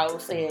bought a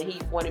house, and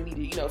he wanted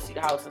me to, see the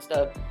house and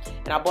stuff.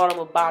 And I bought him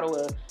a bottle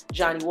of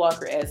Johnny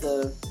Walker as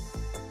a,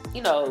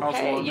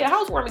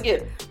 housewarming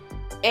gift.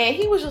 And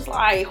he was just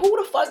like,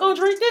 who the fuck gonna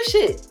drink this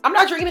shit? I'm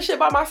not drinking this shit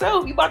by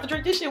myself. You about to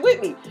drink this shit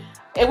with me.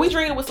 And we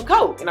drinking with some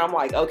Coke. And I'm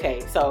like, okay,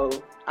 so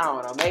I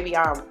don't know. Maybe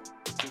I'm a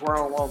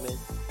grown woman.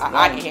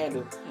 I can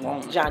handle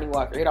Johnny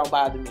Walker. It don't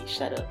bother me.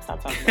 Shut up.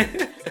 Stop talking about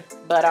it.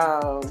 But,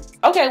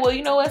 okay, well,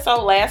 you know what?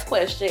 So last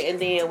question, and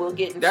then we'll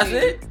get into... That's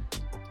it?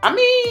 I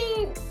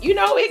mean,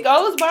 it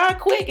goes by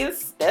quick.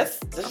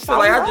 That's I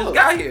like I just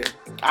got here.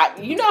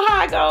 You know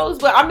how it goes.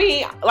 But, I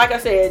mean, like I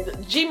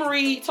said, G.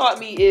 Marie taught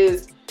me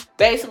is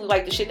basically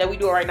like the shit that we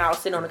do right now,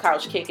 sitting on the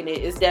couch kicking it.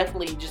 It's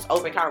definitely just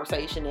open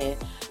conversation, and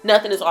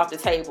nothing is off the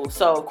table.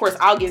 So, of course,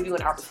 I'll give you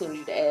an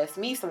opportunity to ask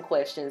me some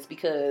questions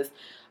because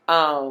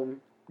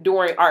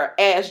during our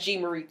Ask G.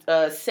 Marie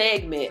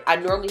segment, I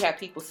normally have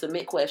people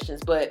submit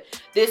questions, but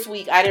this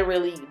week I didn't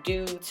really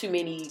do too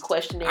many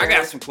questionnaires. I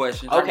got some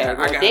questions. Okay,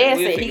 Dan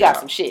said he got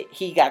some shit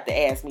he got to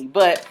ask me.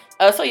 But,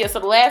 so the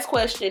last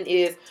question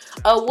is,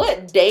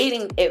 what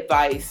dating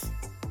advice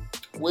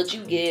would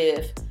you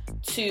give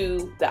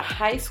to the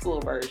high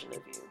school version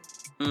of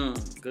you?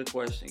 Good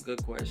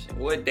question.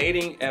 What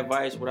dating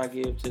advice would I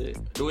give to?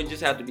 Do it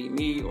just have to be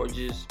me or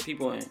just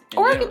people in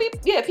or general? It could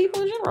be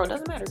people in general. It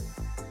doesn't matter.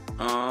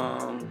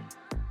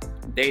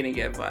 Dating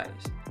advice.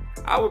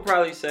 I would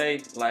probably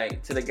say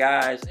like to the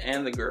guys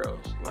and the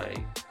girls, like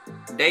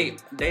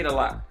date a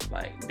lot.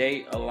 Like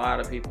date a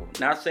lot of people.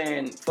 Not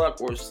saying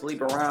fuck or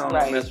sleep around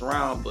or mess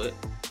around, but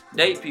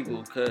date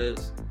people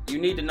because you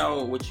need to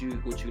know what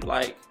you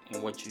like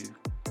and what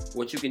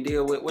you can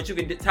deal with, what you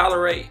can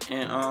tolerate,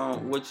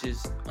 and which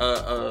is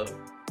no,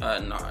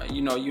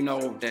 you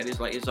know that it's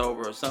like it's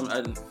over or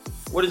something.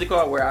 What is it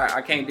called? Where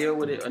I can't deal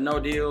with it, a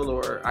no deal,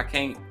 or I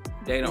can't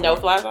date on. No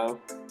fly zone.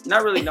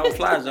 Not really no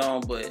fly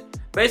zone, but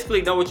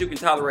basically know what you can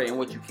tolerate and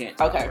what you can't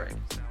tolerate.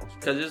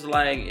 Because it's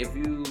like if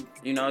you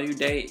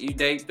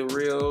date the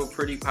real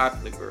pretty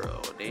popular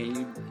girl, then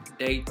you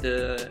date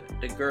the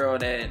girl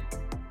that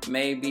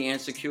may be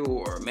insecure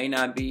or may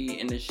not be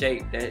in the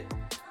shape that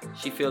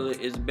she feels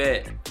is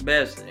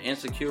best.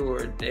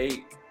 Insecure,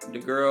 date the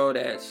girl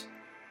that's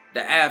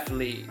the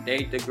athlete,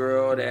 date the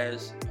girl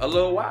that's a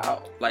little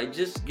wild. Like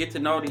just get to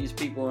know these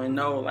people and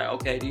know like,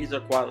 okay, these are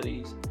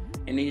qualities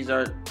and these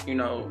are,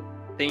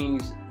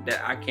 things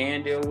that I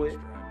can deal with.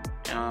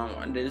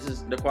 And this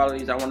is the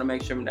qualities I want to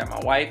make sure that my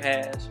wife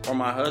has or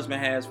my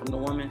husband has from the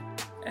woman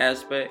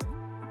aspect.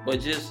 But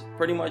just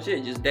pretty much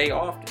it, just date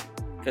often.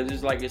 Because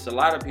it's a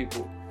lot of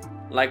people.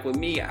 Like with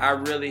me, I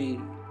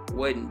really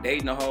wasn't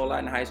dating a whole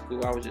lot in high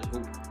school. I was just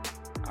hooping.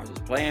 I was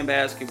just playing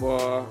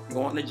basketball,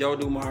 going to Joe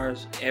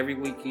Dumars every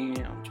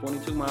weekend on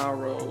 22 Mile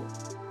Road,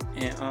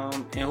 and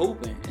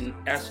hooping. And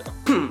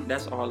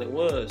that's all it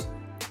was.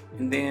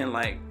 And then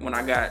like when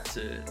I got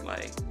to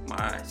like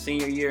my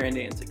senior year and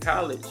then to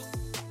college,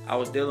 I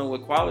was dealing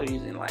with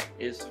qualities and like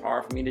it's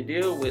hard for me to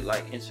deal with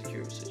like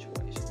insecure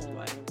situations,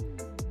 like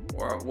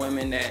or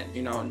women that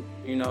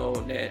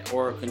that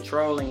or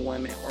controlling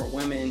women or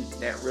women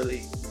that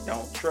really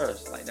don't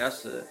trust. Like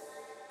that's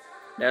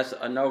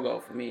a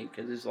no-go for me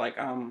because it's like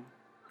I'm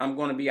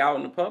going to be out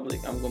in the public.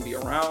 I'm going to be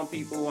around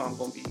people. I'm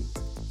going to be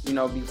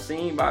be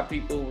seen by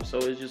people. So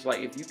it's just like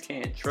if you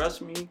can't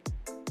trust me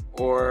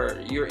or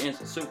you're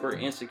super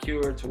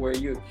insecure to where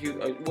you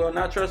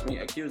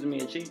accusing me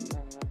of cheating,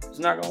 it's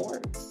not going to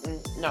work.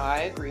 No,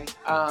 I agree.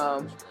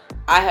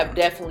 I have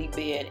definitely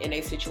been in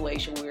a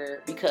situation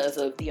where because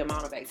of the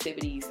amount of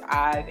activities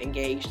I've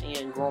engaged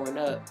in growing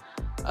up,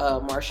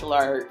 martial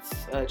arts,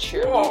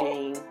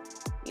 cheerleading,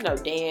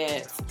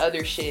 dance,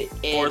 other shit.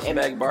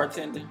 Horseback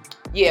bartending?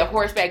 Yeah,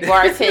 horseback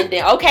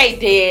bartending. Okay,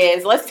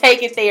 Dez, let's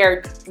take it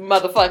there,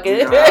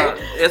 motherfucker. Nah,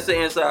 it's an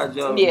inside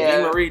joke. Yeah.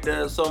 G. Marie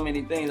does so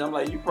many things. I'm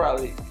like, you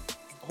probably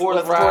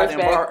horseback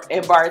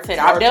and bartending.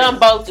 I've done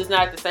both, just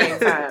not at the same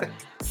time.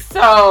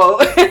 So,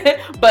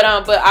 but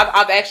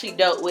I've actually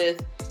dealt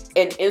with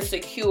an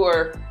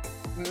insecure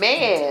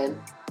man,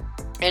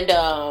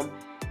 and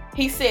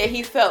he said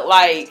he felt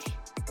like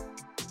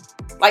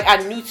I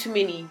knew too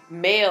many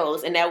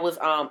males, and that was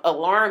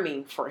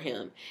alarming for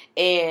him.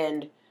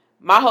 And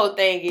my whole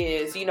thing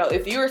is,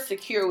 if you're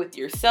secure with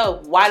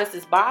yourself, why does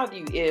this bother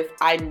you? If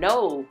I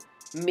know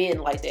men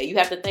like that, you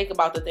have to think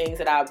about the things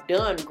that I've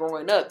done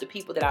growing up, the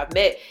people that I've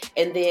met,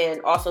 and then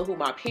also who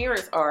my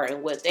parents are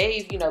and what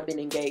they've been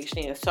engaged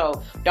in.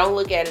 So don't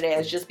look at it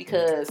as just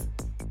because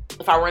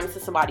if I run into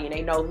somebody and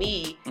they know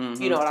me,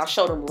 you know, and I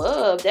show them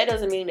love, that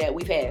doesn't mean that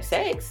we've had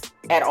sex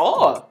at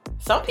all.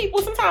 Some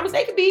people, sometimes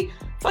they could be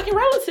fucking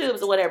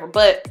relatives or whatever.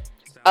 But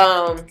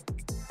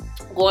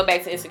going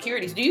back to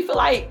insecurities, do you feel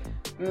like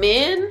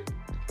men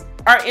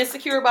are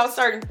insecure about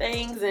certain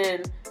things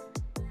and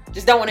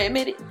just don't want to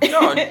admit it?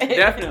 No,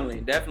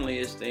 definitely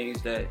it's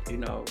things that, you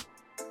know,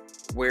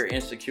 we're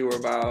insecure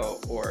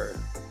about, or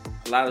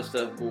a lot of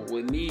stuff. But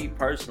with me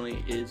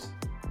personally is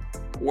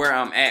where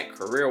I'm at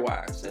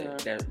career-wise.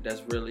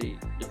 That's really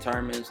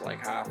determines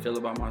like how I feel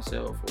about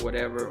myself or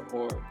whatever.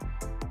 Or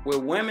with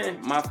women,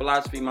 my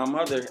philosophy, my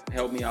mother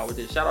helped me out with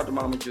this. Shout out to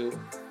Mama Jewel.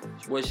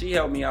 What she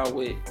helped me out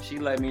with, she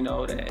let me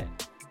know that,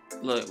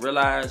 look,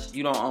 realize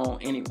you don't own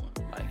anyone.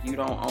 Like, you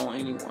don't own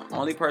anyone.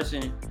 Only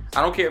person,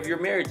 I don't care if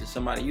you're married to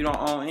somebody, you don't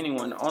own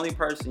anyone. The only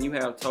person you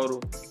have total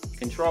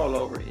control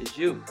over is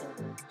you.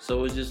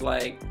 So it's just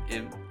like,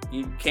 if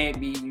you can't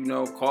be, you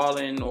know,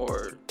 calling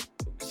or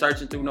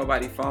searching through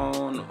nobody's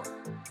phone or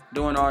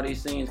doing all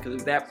these things, because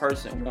if that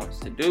person wants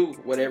to do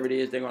whatever it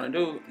is they're going to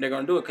do, they're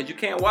going to do it, because you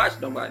can't watch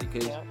nobody,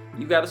 because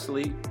you got to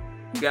sleep,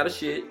 you got to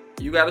shit,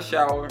 you got to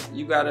shower,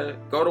 you got to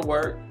go to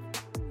work,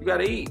 you got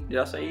to eat. Did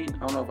I say eat?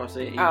 I don't know if I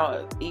said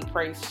eat. Eat,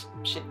 pray,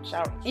 shit,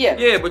 shower.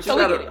 Yeah, but you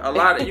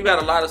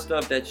got a lot of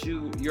stuff that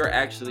you're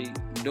actually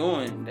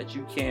doing that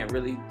you can't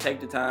really take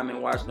the time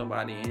and watch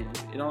nobody,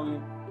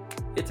 and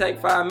it take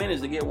 5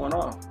 minutes to get one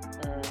off.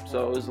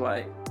 So it's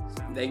like,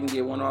 they can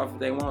get one off if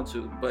they want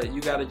to, but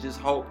you got to just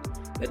hope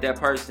that that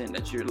person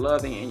that you're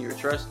loving and you're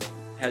trusting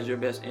has your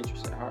best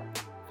interest at heart.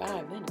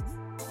 5 minutes.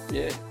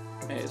 Yeah,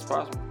 man, it's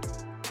possible.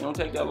 It don't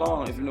take that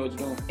long if you know what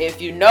you're doing.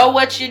 If you know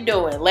what you're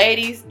doing,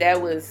 ladies,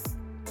 that was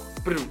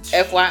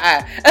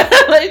FYI.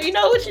 If you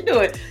know what you're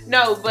doing.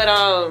 No, but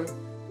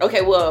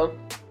okay, well,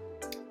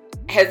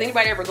 has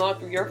anybody ever gone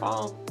through your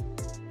phone?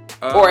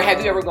 Or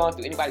have you ever gone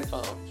through anybody's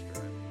phone?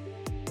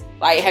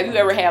 Like, have you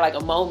ever had like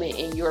a moment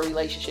in your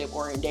relationship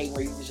or in dating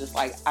where you was just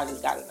like, I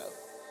just gotta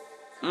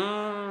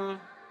know?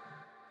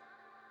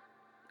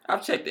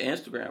 I've checked the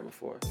Instagram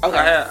before. Okay.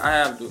 I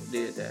have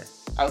did that.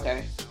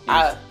 Okay.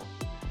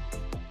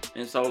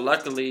 And so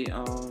luckily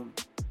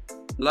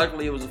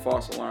it was a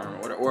false alarm,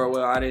 or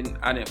well, I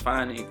didn't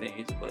find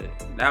anything, but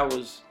that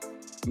was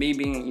me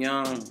being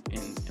young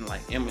and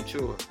like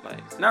immature.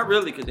 Like, not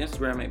really, because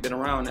Instagram ain't been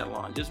around that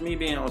long. Just me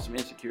being on some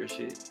insecure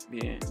shit,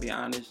 being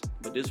honest.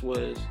 But this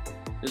was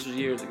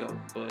years ago.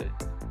 But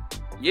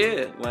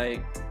yeah,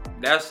 like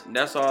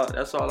that's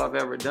all I've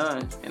ever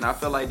done, and I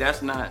feel like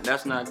that's not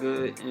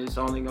good, and it's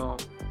only gonna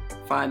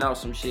find out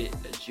some shit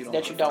that you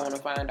don't want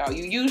to find out.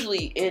 You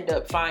usually end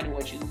up finding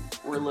what you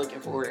were looking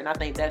for, and I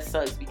think that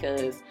sucks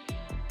because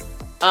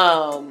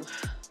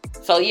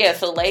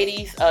so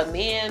ladies,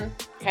 men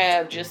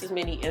have just as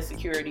many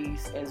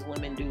insecurities as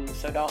women do.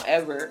 So don't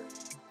ever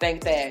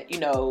think that, you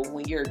know,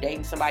 when you're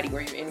dating somebody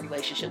or you're in a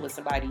relationship with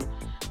somebody,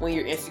 when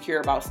you're insecure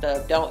about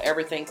stuff, don't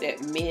ever think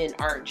that men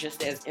aren't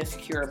just as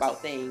insecure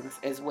about things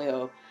as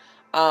well.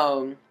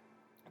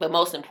 But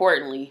most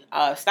importantly,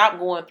 stop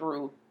going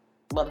through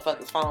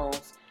motherfuckers'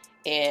 phones.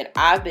 And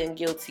I've been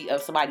guilty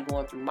of somebody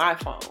going through my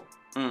phone.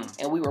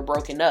 And we were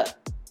broken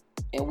up.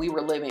 And we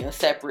were living in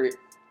separate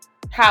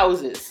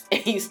houses.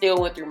 And he still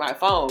went through my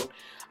phone.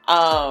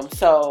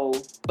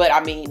 But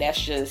I mean,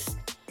 that's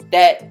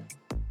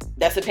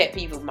a pet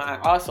peeve of mine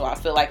also. I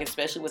feel like,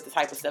 especially with the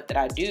type of stuff that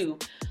I do,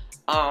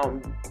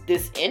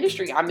 this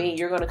industry, I mean,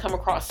 you're going to come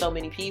across so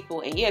many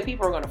people, and yeah,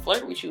 people are going to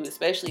flirt with you,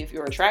 especially if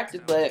you're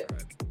attractive, but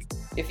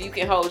if you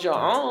can hold your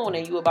own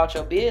and you about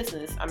your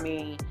business, I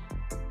mean,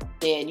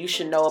 then you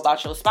should know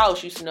about your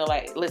spouse. You should know,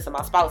 like, listen,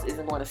 my spouse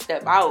isn't going to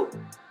step out,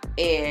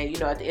 and, you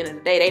know, at the end of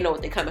the day, they know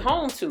what they're coming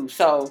home to,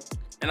 so.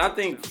 And I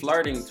think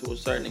flirting to a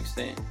certain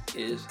extent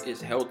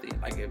is healthy.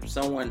 Like, if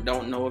someone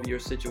don't know of your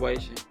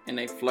situation and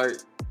they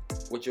flirt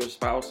with your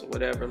spouse or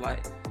whatever,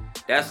 like,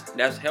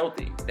 that's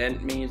healthy.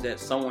 That means that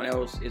someone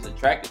else is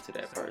attracted to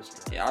that person.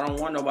 Yeah, I don't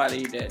want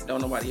nobody that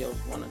don't nobody else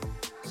want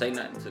to say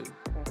nothing to.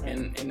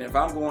 And if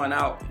I'm going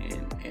out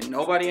and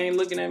nobody ain't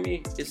looking at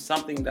me, it's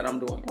something that I'm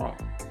doing wrong.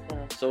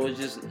 So it's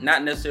just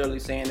not necessarily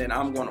saying that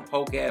I'm going to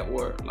poke at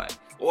or like,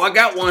 oh, I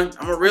got one,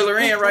 I'm going to reel her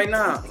in right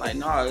now. Like,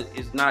 no,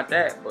 it's not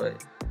that.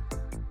 But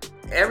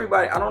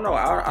everybody, I don't know.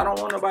 I don't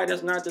want nobody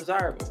that's not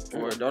desirable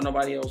or don't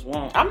nobody else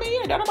want. I mean,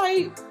 yeah, I don't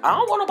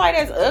want nobody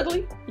that's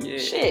ugly. Yeah.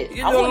 Shit. You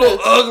get a little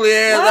ugly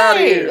ass out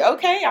of here.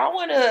 Okay, I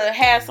want to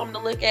have something to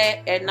look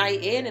at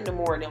night and in the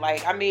morning.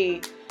 Like, I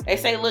mean, they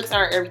say looks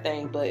aren't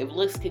everything, but if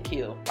looks could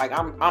kill, like,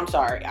 I'm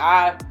sorry.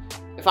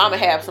 If I'm gonna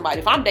have somebody,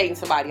 if I'm dating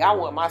somebody, I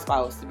want my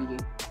spouse to be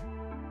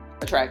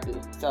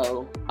attractive.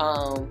 So,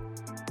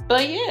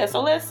 but yeah,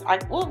 so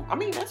I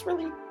mean, that's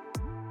really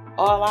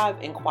all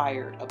I've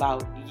inquired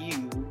about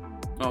you.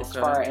 As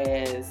far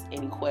as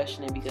any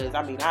questioning, because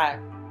I mean,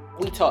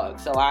 we talk,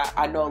 so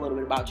I know a little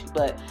bit about you,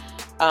 but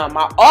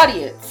my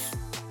audience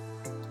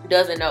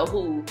doesn't know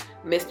who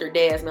Mr.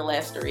 Desmond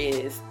Lester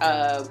is,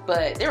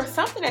 but there was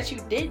something that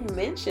you didn't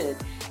mention,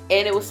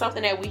 and it was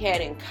something that we had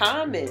in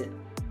common: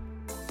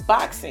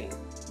 boxing.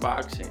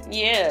 Boxing.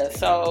 Yeah.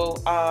 So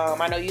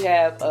I know you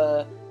have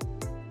a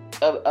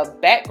a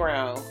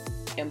background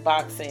in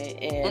boxing,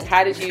 and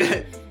how did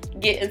you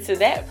get into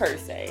that per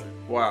se?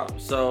 Wow.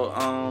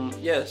 So,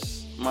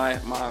 yes, my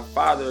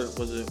father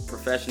was a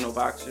professional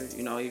boxer.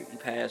 You know, he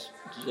passed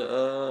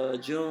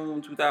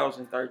June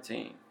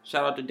 2013.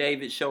 Shout out to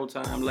David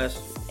Showtime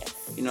Lester.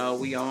 Yes. You know,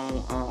 we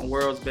own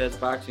World's Best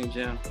Boxing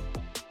Gym.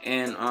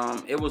 And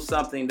it was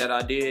something that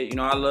I did. You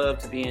know, I love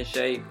to be in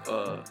shape.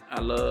 I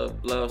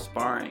love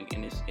sparring,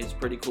 and it's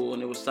pretty cool.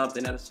 And it was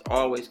something that's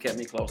always kept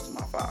me close to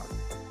my father.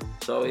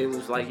 So it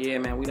was like, yeah,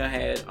 man, we done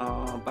had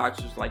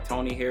boxers like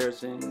Tony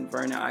Harrison,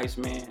 Vernon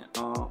Iceman,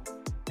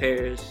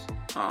 Paris,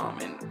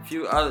 and a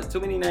few other, too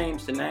many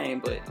names to name,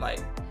 but like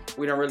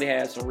we done really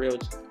had some real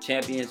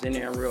champions in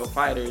there and real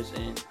fighters.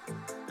 And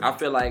I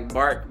feel like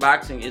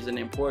boxing is an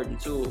important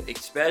tool,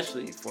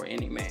 especially for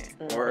any man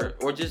or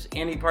just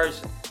any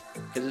person.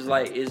 Because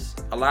it's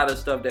a lot of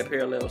stuff that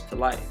parallels to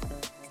life.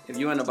 If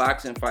you're in a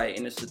boxing fight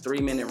and it's a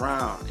 3-minute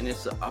round and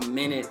it's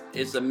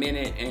a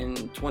minute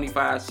and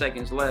 25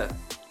 seconds left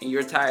and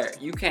you're tired,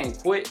 you can't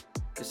quit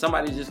because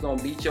somebody's just going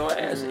to beat your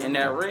ass in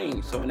that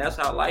ring. So, and that's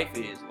how life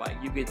is. Like,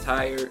 you get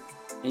tired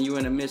and you're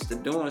in the midst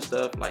of doing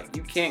stuff, like,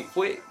 you can't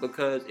quit,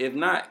 because if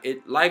not,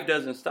 life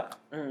doesn't stop.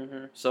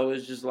 So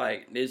it's just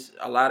like, there's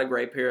a lot of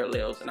great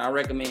parallels, and I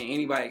recommend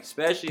anybody,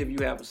 especially if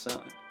you have a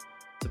son,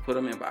 to put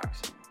them in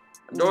boxing.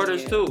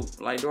 Daughters too,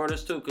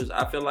 because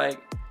I feel like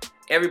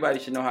everybody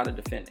should know how to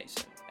defend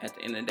themselves at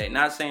the end of the day.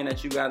 Not saying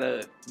that you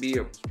gotta be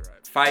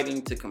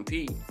fighting to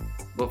compete,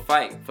 but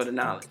fight for the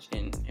knowledge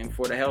and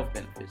for the health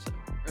benefits.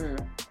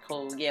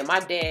 Cool. Yeah, my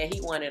dad,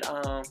 he wanted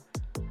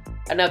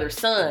another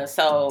son,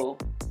 so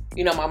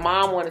you know, my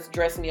mom wanted to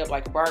dress me up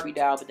like a Barbie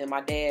doll, but then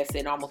my dad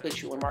said, no, I'm gonna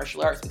put you in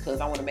martial arts because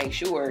I want to make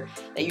sure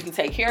that you can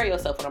take care of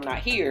yourself when I'm not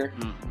here,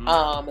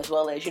 as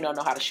well as, you know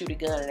how to shoot a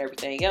gun and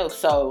everything else.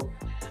 So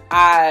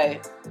I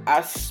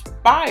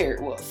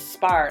aspired,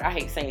 I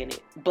hate saying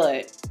it,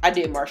 but I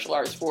did martial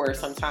arts for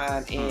some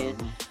time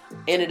and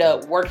ended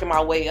up working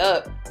my way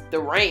up the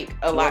rank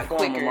a lot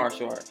quicker.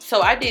 Martial arts?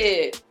 So I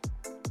did,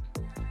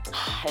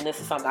 and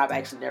this is something I've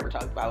actually never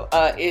talked about,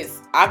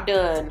 I've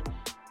done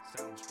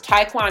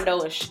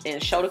Taekwondo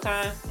and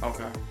Shotokan.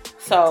 Okay.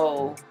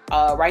 So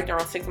right there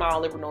on 6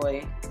 Mile,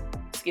 Illinois,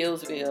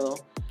 Skillsville,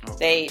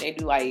 they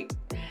do like,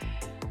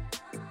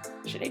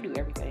 they do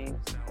everything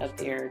up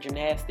there.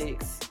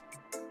 Gymnastics,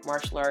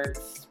 martial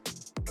arts,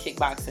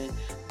 kickboxing.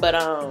 But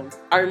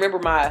I remember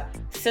my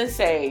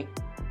sensei,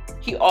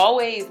 he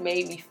always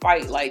made me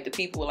fight like the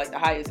people with like the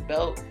highest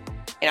belt,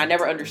 and I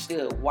never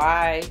understood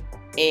why.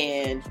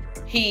 And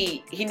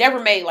he never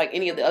made like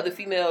any of the other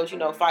females,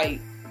 fight.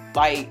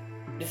 Like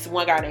this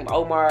one guy named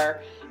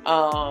Omar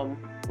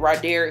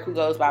Roderick, who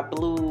goes by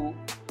Blue,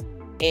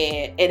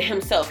 and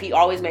himself, he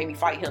always made me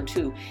fight him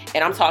too.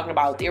 And I'm talking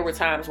about, there were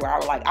times where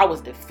I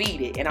was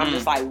defeated, and I'm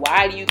just like,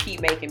 why do you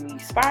keep making me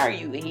spar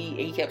you? And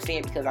he kept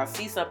saying, because I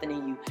see something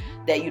in you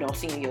that you don't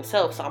see in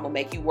yourself, so I'm gonna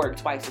make you work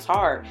twice as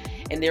hard.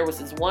 And there was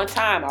this one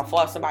time I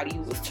fought somebody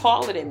who was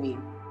taller than me,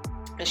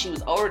 and she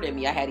was older than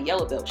me. I had a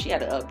yellow belt, she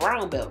had a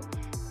brown belt,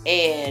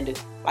 and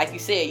like you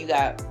said, you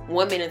got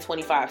 1 minute and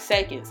 25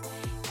 seconds,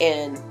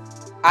 and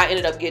I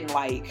ended up getting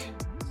like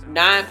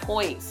 9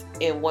 points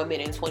in 1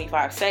 minute and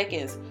 25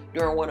 seconds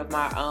during one of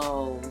my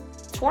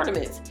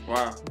tournaments.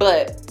 Wow.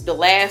 But the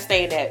last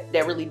thing that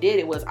really did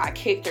it was I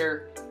kicked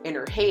her in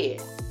her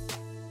head.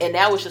 And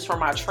that was just from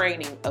my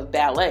training of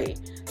ballet.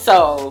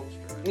 So,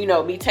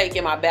 me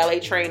taking my ballet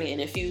training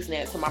and infusing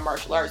that to my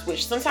martial arts,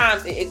 which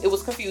sometimes it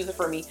was confusing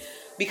for me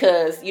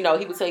because, he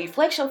would tell you,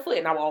 flex your foot,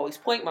 and I would always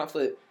point my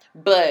foot.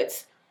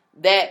 But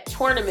that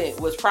tournament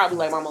was probably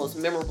like my most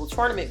memorable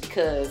tournament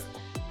because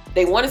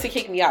they wanted to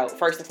kick me out,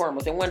 first and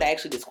foremost. They wanted to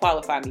actually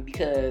disqualify me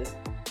because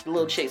the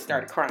little chick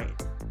started crying.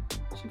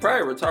 She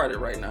probably retarded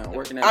right now,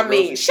 working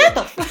at shut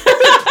the fuck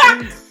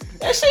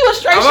up. She was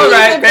straight. I'm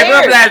alright,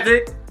 paper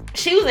plastic.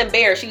 She was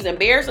embarrassed. She was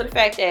embarrassed of the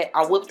fact that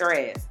I whooped her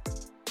ass.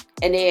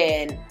 And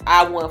then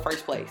I won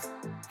first place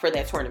for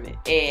that tournament.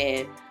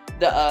 And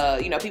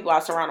the people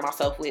I surrounded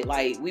myself with,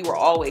 like, we were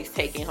always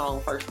taking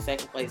home first and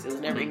second place. It was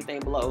never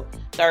anything below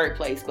third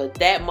place. But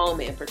that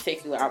moment in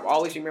particular, I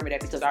always remember that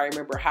because I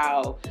remember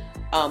how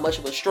much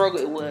of a struggle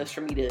it was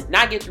for me to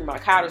not get through my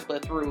kata's,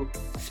 but through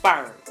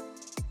sparring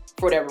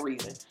for whatever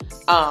reason.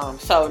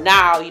 So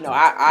now,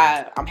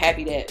 I'm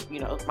happy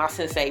that, my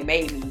sensei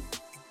made me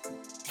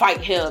fight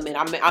him, and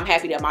I'm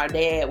happy that my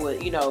dad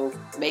would,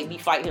 make me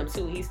fight him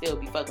too. He still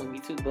be fucking with me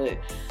too, but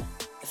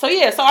so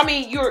yeah. So I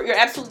mean, you're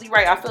absolutely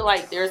right. I feel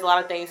like there's a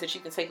lot of things that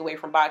you can take away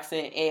from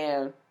boxing,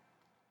 and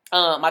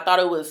I thought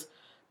it was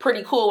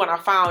pretty cool when I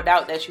found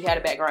out that you had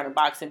a background in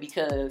boxing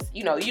because,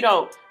 you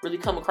don't really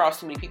come across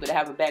too many people that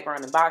have a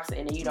background in boxing,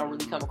 and then you don't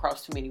really come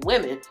across too many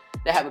women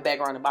that have a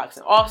background in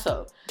boxing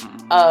also.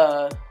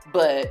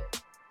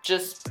 But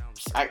just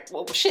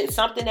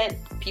something that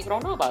people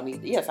don't know about me.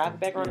 Yes, I have a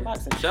background in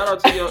boxing. Shout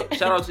out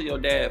to your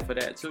dad for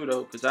that too,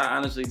 though, because I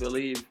honestly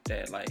believe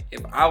that, like,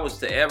 if I was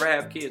to ever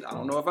have kids, I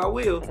don't know if I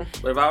will,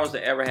 but if I was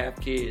to ever have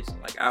kids,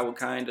 like, I would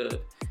kind of,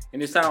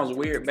 and it sounds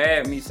weird,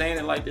 bad me saying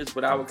it like this,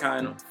 but I would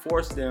kind of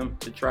force them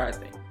to try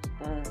things.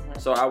 Mm-hmm.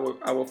 So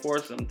I would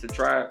force them to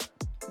try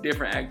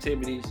different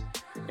activities,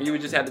 and you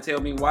would just have to tell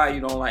me why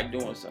you don't like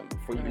doing something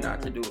for you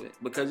not to do it,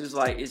 because it's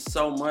like it's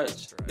so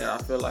much that I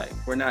feel like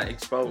we're not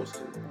exposed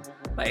to.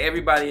 Like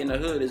everybody in the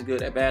hood is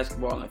good at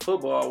basketball and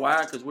football.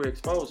 Why? Because we're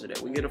exposed to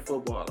that. We get a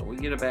football or we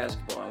get a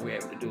basketball and we're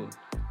able to do it.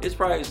 It's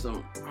probably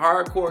some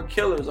hardcore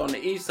killers on the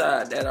east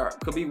side that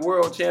could be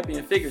world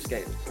champion figure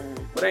skaters,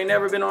 but they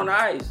never been on the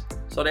ice.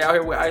 So they out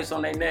here with ice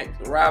on their neck,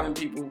 robbing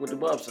people with the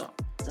buffs on.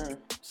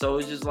 So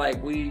it's just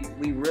like we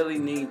really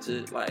need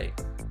to like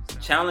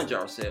challenge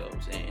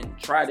ourselves and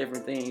try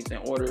different things in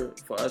order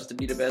for us to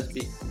be the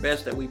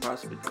best that we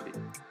possibly can be.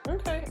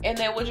 Okay. And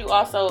then would you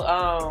also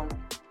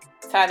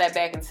tie that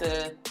back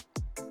into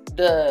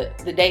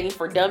the dating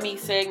for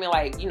dummies segment,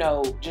 like, you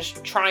know,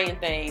 just trying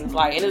things,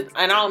 like, and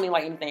I don't mean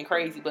like anything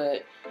crazy,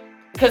 but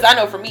because I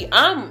know for me,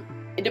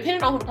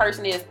 depending on who the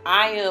person is,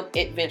 I am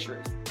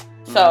adventurous.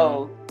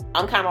 So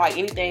I'm kind of like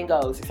anything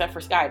goes except for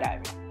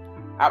skydiving.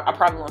 I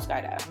probably won't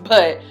skydive,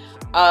 but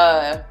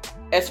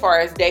as far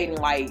as dating,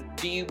 like,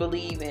 do you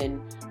believe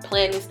in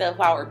planning stuff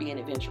out or being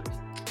adventurous?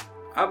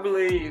 I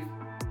believe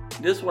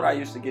this is what I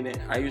used to get in.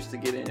 I used to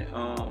get in,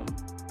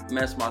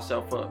 mess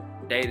myself up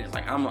dating.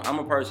 Like I'm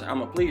a person.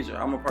 I'm a pleaser.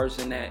 I'm a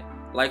person that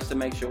likes to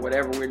make sure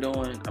whatever we're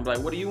doing. I'm like,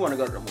 what do you want to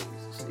go to the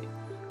movies to see?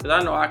 Because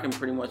I know I can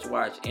pretty much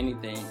watch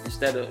anything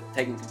instead of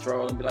taking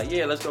control and be like,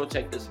 yeah, let's go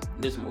check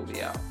this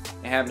movie out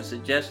and having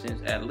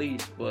suggestions at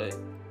least. But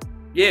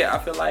yeah, I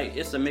feel like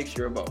it's a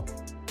mixture of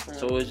both.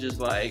 So it's just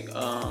like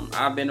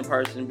I've been the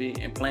person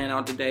and plan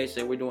out the day.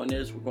 Say we're doing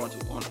this. We're going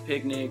on a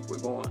picnic. We're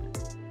going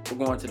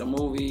to the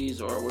movies,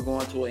 or we're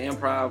going to an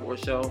improv or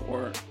show.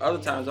 Or other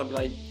times I'll be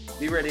like,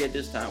 be ready at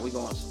this time. We're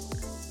going somewhere.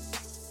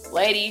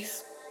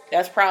 Ladies,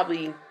 that's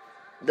probably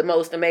the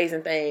most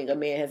amazing thing a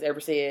man has ever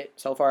said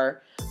so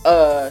far.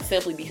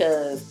 Simply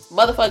because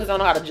motherfuckers don't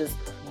know how to just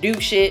do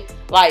shit.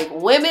 Like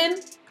women,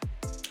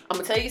 I'm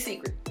gonna tell you a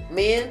secret.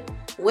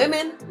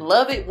 Women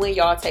love it when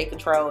y'all take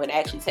control and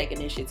actually take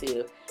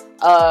initiative.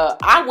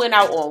 I went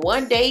out on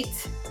one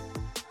date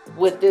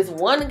with this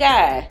one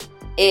guy,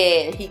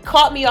 and he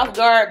caught me off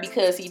guard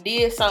because he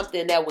did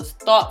something that was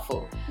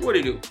thoughtful.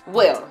 What'd he do?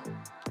 Well,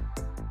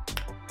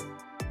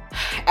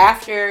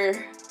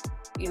 after,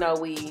 you know,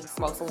 we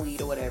smoked some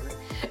weed or whatever.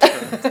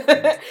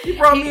 You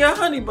brought me a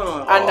honey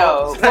bun. I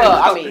know.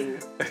 Well, I mean,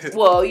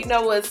 you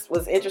know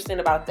what's interesting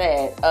about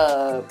that?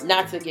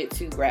 Not to get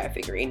too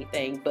graphic or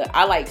anything, but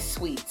I like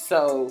sweets.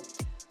 So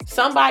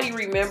somebody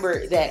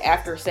remembered that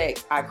after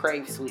sex, I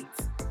crave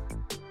sweets.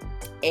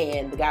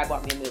 And the guy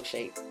bought me a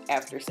milkshake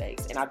after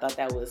sex. And I thought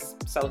that was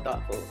so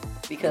thoughtful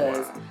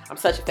because I'm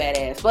such a fat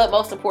ass. But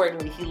most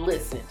importantly, he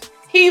listened.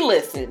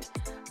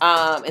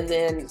 And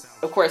then,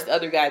 of course, the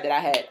other guy that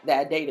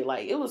I dated,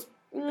 like, it was...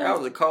 That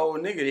was a cold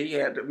nigga. He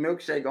had the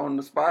milkshake on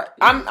the spot.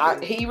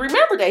 He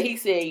remembered that. He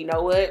said, you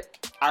know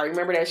what? I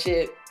remember that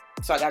shit.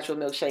 So I got you a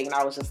milkshake. And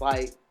I was just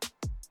like...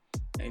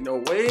 Ain't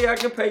no way I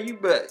can pay you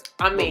back.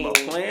 I mean...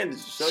 But my plan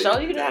is to show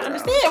you that I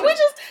understand.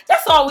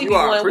 That's all we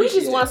want. We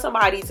just want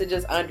somebody to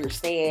just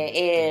understand.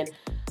 And...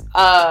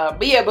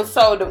 But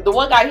so the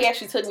one guy, he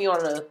actually took me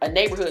on a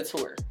neighborhood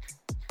tour.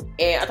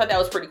 And I thought that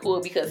was pretty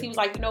cool because he was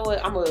like, you know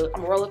what? I'm gonna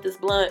roll up this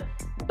blunt,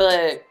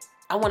 but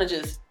I want to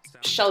just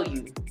show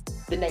you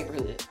the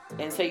neighborhood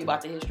and tell you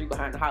about the history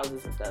behind the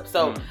houses and stuff.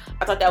 So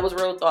I thought that was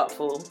real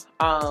thoughtful.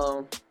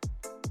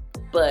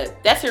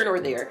 But that's here nor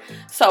there.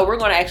 So we're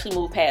going to actually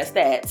move past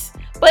that.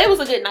 But it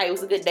was a good night. It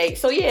was a good date.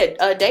 So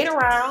yeah, date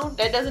around.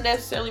 That doesn't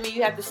necessarily mean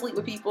you have to sleep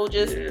with people.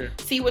 Just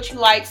see what you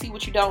like, see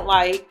what you don't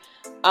like.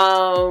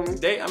 Then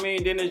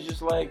it's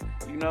just like,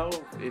 you know,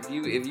 if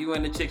you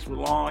into chicks with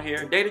long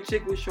hair, date a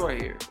chick with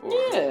short hair.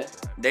 Or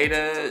date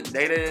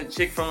a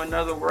chick from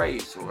another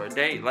race, or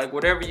date like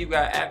whatever you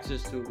got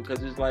access to,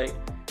 because it's like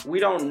we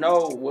don't know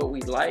what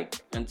we like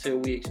until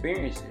we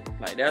experience it.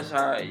 Like that's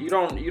how you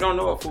don't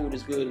know if food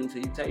is good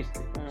until you taste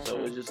it. So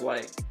it's just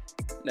like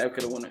that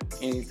could have went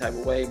any type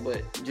of way,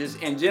 but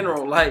just in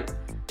general, like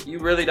you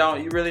really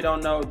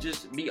don't know.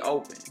 Just be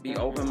open, be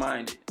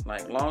open-minded.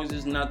 Like long as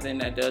it's nothing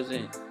that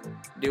doesn't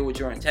deal with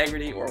your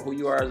integrity or who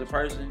you are as a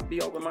person,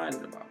 be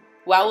open-minded about it.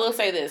 Well, I will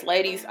say this,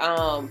 ladies,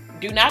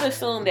 do not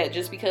assume that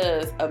just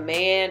because a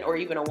man or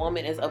even a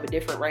woman is of a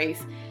different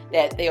race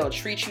that they'll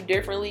treat you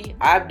differently.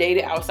 I've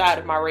dated outside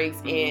of my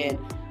race, and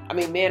I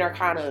mean, men are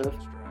kind of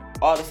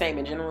all the same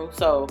in general.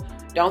 So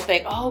don't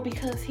think, oh,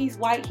 because he's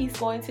white, he's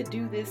going to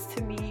do this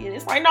to me. And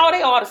it's like, no,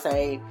 they all the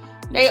same.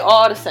 They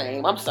all the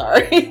same. I'm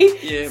sorry.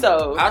 Yeah.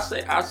 So I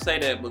say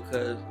that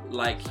because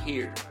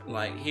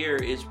here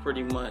is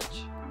pretty much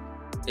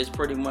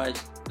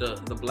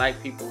the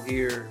black people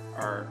here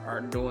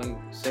are doing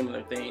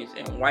similar things,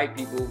 and white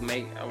people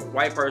make a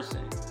white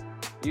person.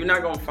 You're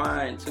not gonna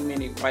find too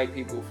many white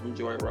people from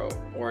Joy Road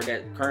or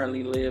that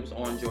currently lives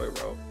on Joy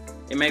Road.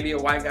 It may be a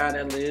white guy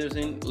that lives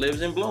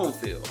in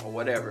Bloomfield or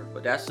whatever,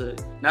 but that's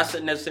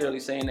not necessarily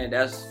saying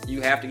that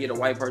you have to get a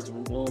white person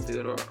from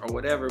Bloomfield or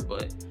whatever,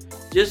 but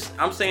just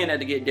I'm saying that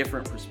to get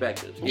different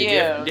perspectives.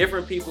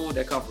 Different people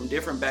that come from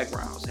different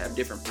backgrounds have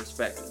different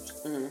perspectives,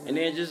 and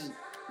then just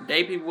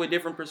date people with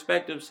different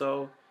perspectives.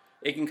 So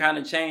it can kind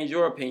of change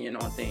your opinion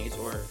on things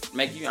or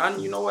make you,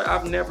 you know what,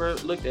 I've never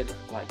looked at it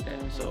like that.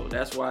 So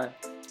that's why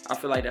I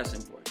feel like that's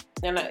important.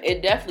 And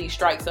it definitely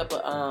strikes up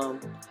an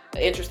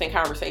interesting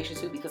conversation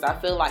too, because I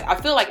feel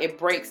like it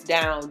breaks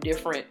down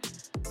different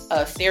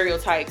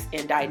stereotypes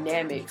and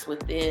dynamics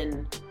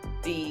within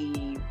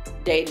the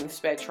dating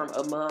spectrum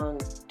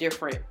among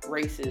different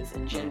races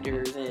and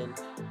genders and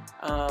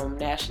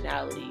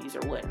nationalities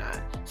or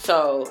whatnot.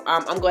 So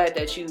I'm glad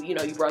that you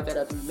brought that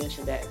up and you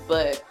mentioned that.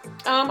 But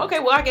okay,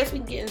 well, I guess we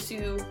can get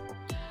into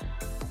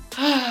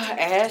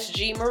Ask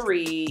G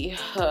Marie.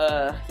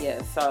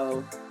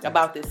 So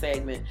about this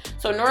segment.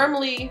 So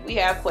normally we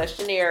have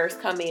questionnaires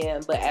come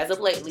in, but as of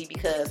lately,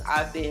 because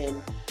I've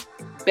been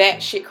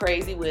batshit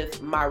crazy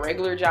with my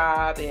regular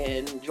job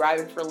and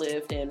driving for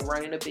Lyft and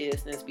running a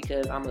business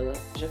because I'm a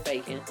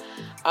Jamaican,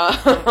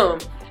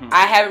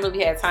 I haven't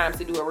really had time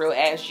to do a real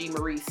Ask G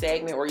Marie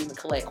segment or even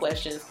collect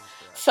questions.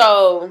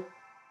 So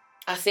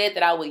I said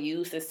that I would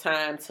use this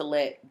time to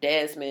let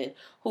Desmond,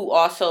 who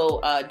also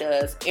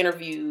does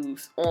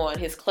interviews on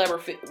his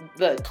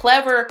the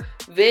Clever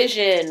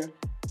Vision.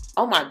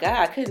 Oh my God,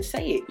 I couldn't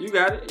say it. You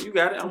got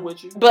it. I'm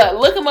with you. But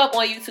look him up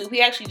on YouTube.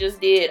 He actually just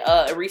did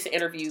a recent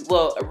interview.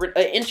 Well,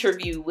 an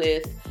interview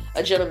with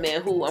a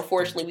gentleman who,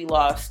 unfortunately, we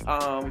lost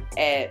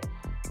at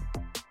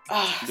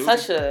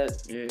such an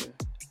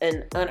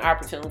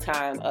unopportune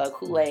time,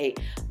 Kool-Aid.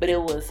 But it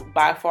was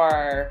by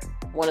far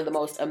one of the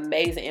most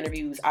amazing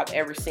interviews I've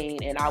ever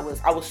seen, and I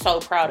was so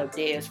proud of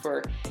Des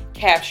for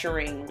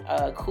capturing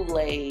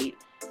Kool-Aid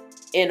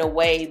in a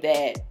way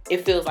that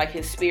it feels like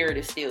his spirit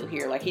is still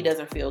here, like he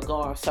doesn't feel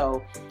gone.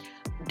 So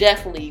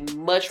definitely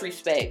much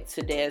respect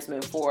to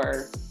Desmond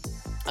for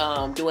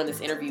doing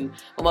this interview.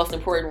 But most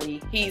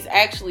importantly, he's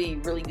actually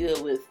really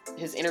good with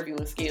his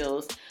interviewing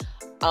skills.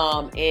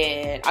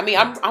 And I mean,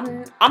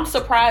 I'm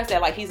surprised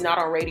that like he's not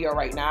on radio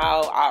right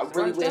now. I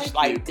really wish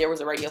like there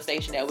was a radio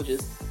station that would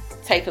just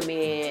take him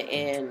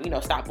in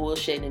and stop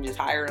bullshitting and just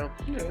hire him.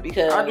 Yeah.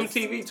 Because I do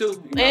TV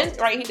too, and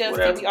right, he does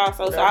TV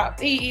also. So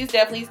he's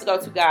definitely the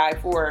go-to guy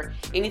for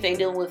anything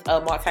dealing with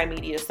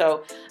multimedia.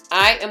 So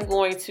I am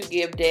going to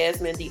give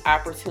Desmond the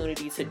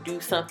opportunity to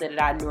do something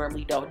that I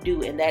normally don't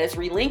do, and that is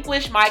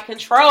relinquish my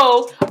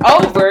control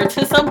over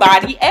to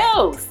somebody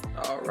else.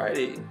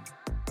 Alrighty.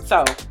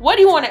 So what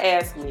do you want to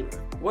ask me?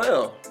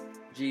 Well,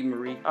 G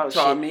Marie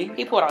taught me.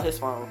 He pulled out his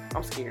phone.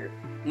 I'm scared.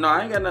 No,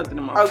 I ain't got nothing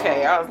in my phone.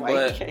 Okay, I was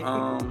like,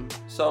 but,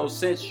 so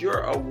since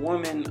you're a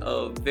woman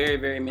of very,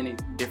 very many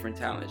different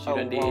talents, you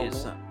done did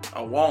something.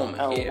 A woman,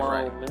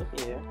 right?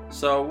 Yeah.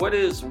 So what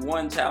is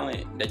one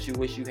talent that you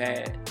wish you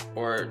had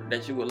or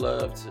that you would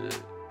love to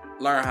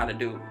learn how to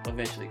do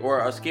eventually?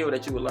 Or a skill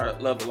that you would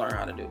love to learn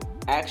how to do?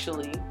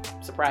 Actually,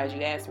 surprised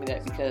you asked me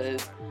that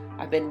because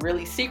I've been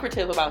really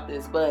secretive about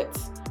this, but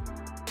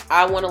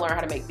I want to learn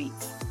how to make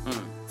beats.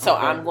 So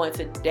okay. I'm going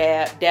to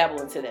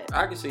dabble into that.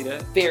 I can see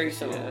that. Very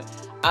soon. Yeah.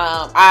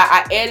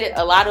 I edit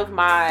a lot of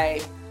my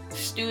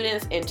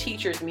students and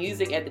teachers'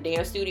 music at the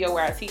dance studio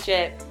where I teach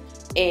at,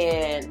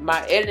 and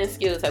my editing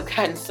skills have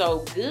gotten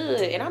so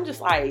good, and I'm just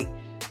like,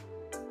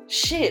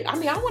 shit. I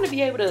mean, I want to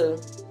be able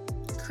to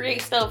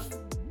create stuff,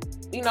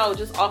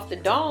 just off the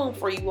dome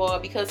for you all,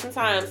 because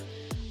sometimes,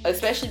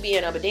 especially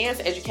being a dance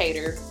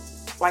educator,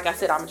 like I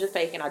said, I'm just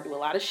faking. I do a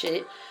lot of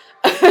shit,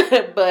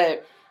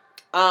 but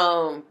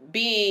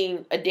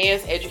being a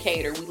dance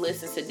educator, we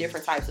listen to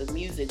different types of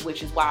music,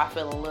 which is why I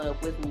fell in love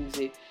with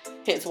music,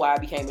 hence why I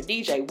became a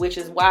DJ, which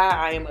is why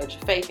I am a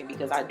Jamaican,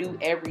 because I do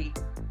every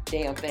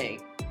damn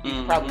thing you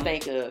can probably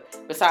think of,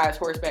 besides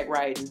horseback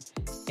riding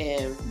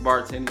and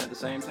bartending at the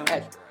same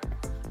time.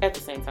 At the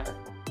same time,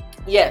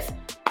 yes,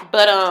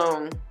 but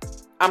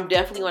I'm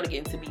definitely going to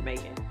get into beat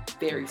making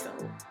very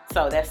soon,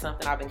 so that's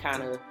something I've been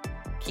kind of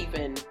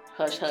keeping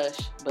hush hush,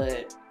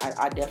 but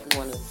I definitely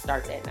want to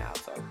start that now.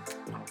 So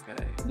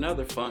okay,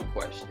 another fun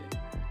question: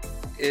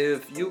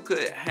 if you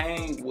could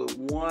hang with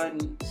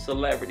one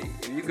celebrity,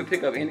 if you could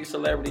pick up any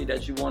celebrity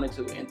that you wanted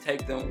to and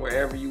take them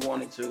wherever you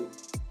wanted to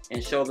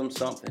and show them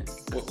something,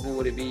 who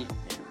would it be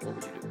and what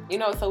would you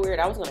do? It's so weird.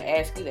 I was going to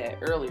ask you that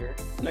earlier.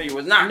 No, you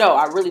was not. No,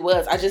 I really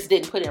was. I just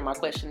didn't put it in my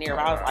questionnaire.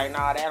 But I was like,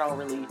 nah, that don't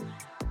really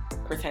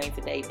pertain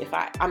to date.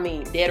 I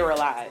mean, dead or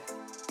alive?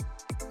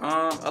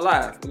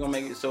 Alive. We're gonna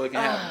make it so it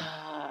can happen.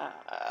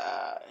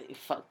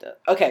 Fucked up.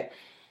 Okay.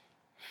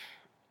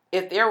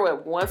 If there were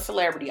one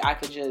celebrity, I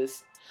could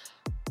just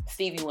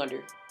Stevie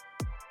Wonder.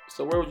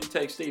 So where would you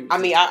take Stevie? I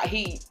mean,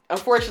 he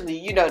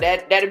unfortunately,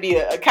 that'd be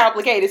a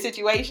complicated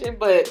situation,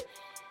 but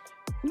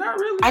not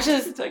really. I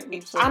just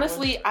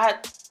honestly, I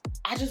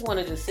just want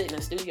to just sit in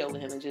the studio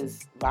with him and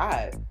just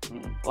vibe.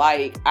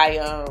 Like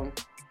I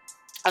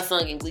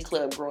sung in Glee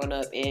Club growing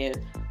up, and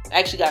I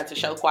actually got into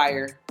show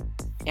choir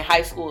in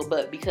high school,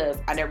 but because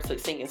I never took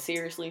singing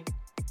seriously.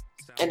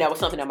 And that was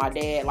something that my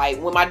dad, like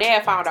when my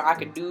dad found out I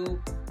could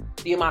do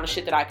the amount of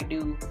shit that I could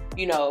do,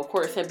 of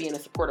course, him being a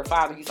supportive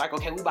father, he's like,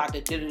 okay, we about to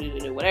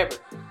do whatever.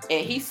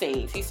 And he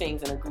sings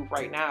in a group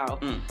right now.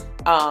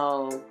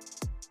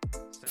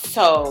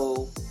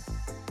 So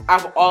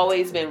I've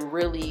always been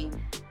really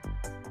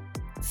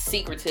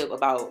secretive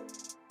about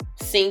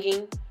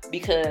singing,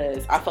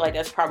 because I feel like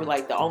that's probably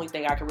like the only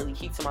thing I can really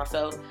keep to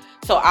myself.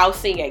 So I'll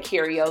sing at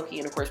karaoke,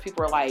 and of course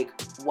people are like,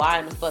 why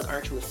in the fuck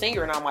aren't you a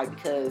singer? And I'm like,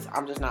 because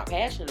I'm just not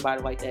passionate about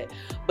it like that.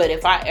 But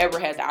if I ever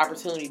had the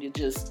opportunity to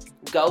just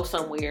go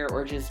somewhere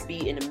or just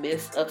be in the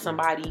midst of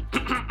somebody,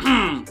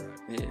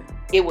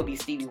 it would be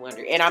Stevie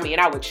Wonder. And I mean,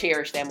 I would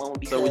cherish that moment.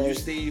 Because, so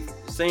would you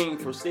sing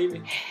for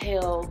Stevie?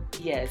 Hell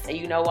yes. And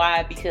you know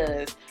why?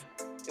 Because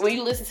when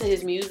you listen to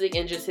his music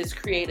and just his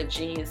creative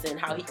genius and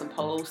how he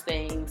composed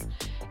things,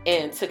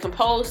 and to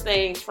compose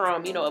things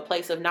from, you know, a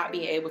place of not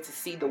being able to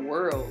see the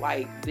world,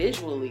 like,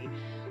 visually,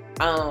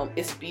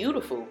 it's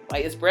beautiful.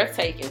 Like, it's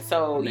breathtaking.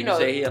 So, you know,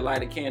 say he'd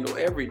light a candle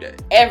every day.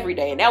 Every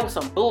day. And that was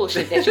some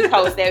bullshit that you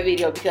post that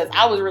video, because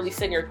I was really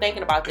sitting there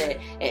thinking about that.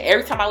 And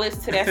every time I listen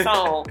to that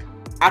song,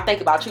 I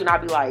think about you, and I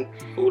be like,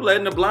 who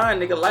letting the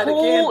blind nigga light a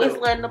candle? Who is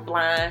letting the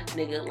blind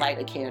nigga light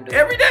a candle?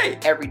 Every day.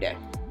 Every day.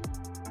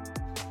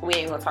 We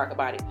ain't gonna talk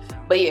about it.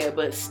 But yeah,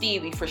 but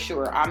Stevie for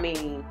sure. I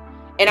mean,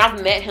 and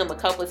I've met him a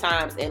couple of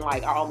times, and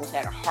like, I almost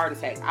had a heart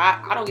attack.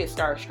 I don't get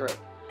starstruck,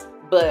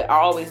 but I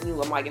always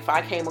knew, I'm like, if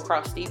I came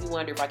across Stevie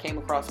Wonder, if I came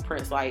across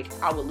Prince, like,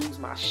 I would lose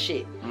my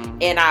shit. Mm-hmm.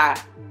 And I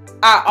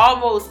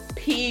almost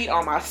peed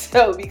on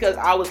myself, because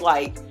I was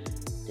like,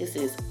 this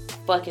is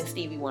fucking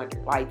Stevie Wonder.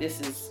 Like,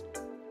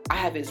 I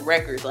have his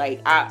records.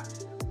 Like,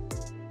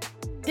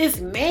 this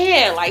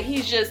man, like,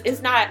 he's just,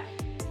 it's not,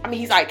 I mean,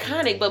 he's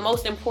iconic, but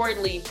most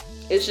importantly,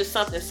 it's just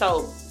something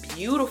so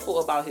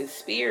beautiful about his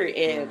spirit.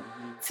 And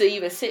to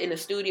even sit in the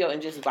studio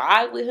and just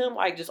vibe with him,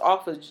 like, just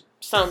off of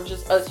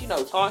just us, you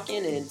know,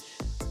 talking, and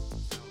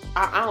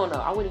I don't know.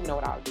 I wouldn't even know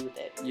what I would do with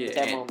that. Yeah,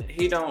 that moment.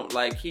 He don't,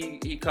 like,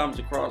 he comes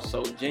across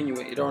so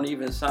genuine. I'm like,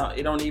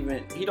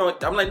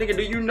 nigga,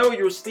 do you know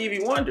you're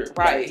Stevie Wonder?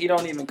 Right. Like, he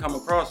don't even come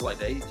across like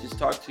that. He just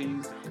talk to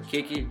you,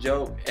 kick it,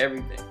 joke,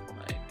 everything.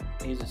 Like,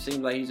 he seems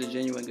like he's a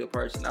genuine good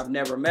person. I've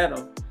never met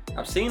him.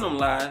 I've seen him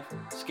live.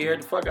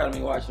 Scared the fuck out of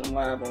me watching him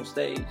live on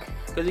stage,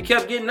 because he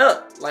kept getting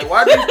up. Like,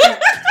 why do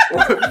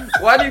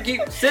you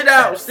keep sit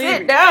down, Stevie?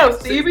 Sit down,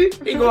 Stevie.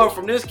 He going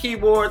from this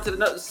keyboard to the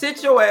next.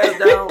 Sit your ass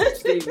down,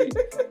 Stevie.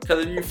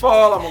 Because if you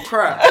fall, I'm gonna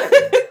cry.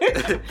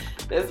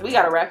 We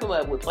gotta wrap him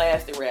up with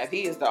Plastic Rap.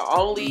 He is the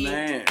only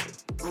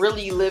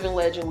really living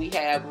legend we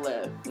have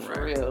left.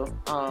 For real.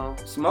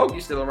 Smokey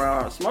still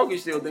around. Smokey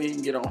still think he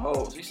can get on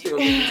hoes. He still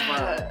think he's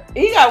fine.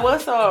 He got one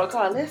song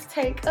called "Let's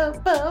Take a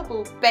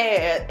Bubble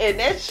Bath," and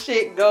that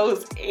shit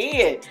goes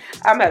in.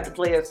 I'm gonna have to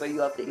play it for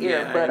you up the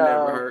ear. Yeah, but I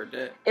never heard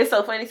that. It's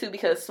so funny too,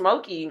 because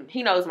Smokey,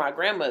 he knows my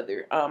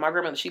grandmother. My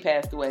grandmother, she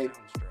passed away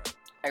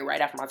like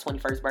right after my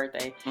 21st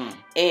birthday,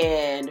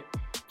 and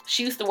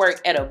she used to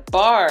work at a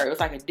bar. It was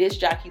like a disc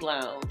jockey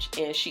lounge,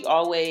 and she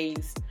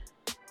always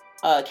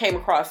came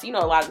across, you know,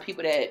 a lot of the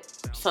people that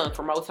sung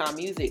for Motown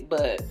music,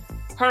 but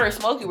her and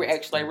Smokey were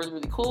actually like really,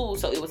 really cool.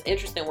 So it was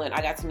interesting when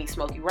I got to meet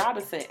Smokey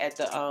Robinson at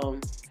the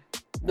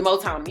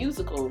Motown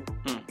musical,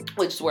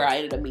 which is where I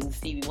ended up meeting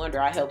Stevie Wonder.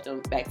 I helped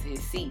him back to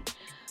his seat,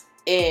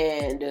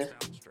 and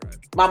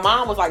my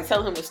mom was like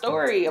telling him the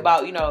story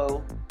about, you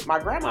know, my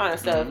grandma and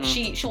stuff.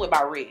 She went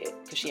by Red,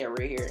 because she had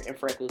red hair and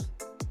freckles.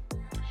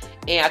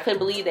 And I couldn't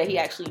believe that he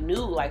actually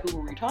knew, like, who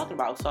we were talking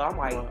about. So I'm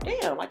like,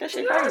 damn, like, that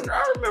shit crazy.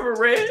 I remember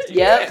Red.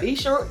 Yep, he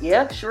sure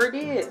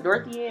did.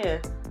 Dorothy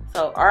Ann.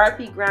 So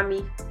R.I.P.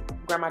 Grandma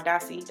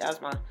Dossie. That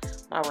was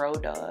my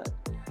road dog.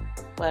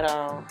 But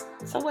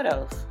so what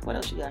else? What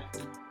else you got?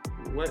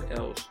 What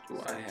else do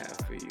I have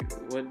for you?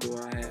 What do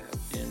I have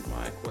in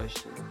my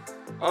question?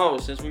 Oh,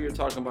 since we were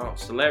talking about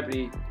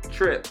celebrity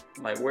trip,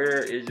 like,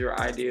 where is your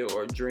ideal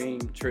or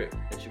dream trip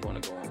that you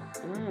want to go on?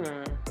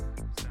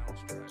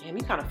 Damn,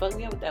 you kind of fucked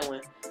me up with that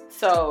one.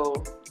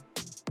 So,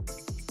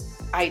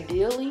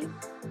 ideally,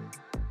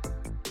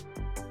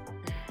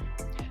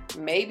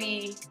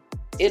 maybe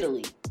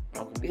Italy,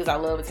 because I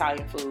love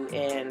Italian food,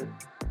 and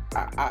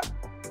I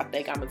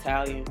think I'm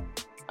Italian.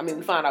 I mean,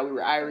 we found out we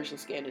were Irish and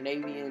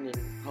Scandinavian and a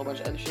whole bunch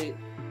of other shit,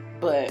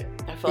 but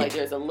I feel like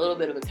there's a little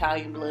bit of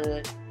Italian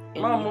blood.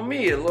 Mamma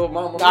Mia, little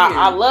Mamma Mia.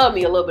 I love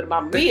me a little bit of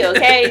Mamma Mia,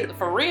 okay?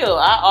 For real.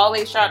 I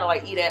always try to,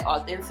 like, eat at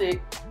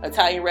authentic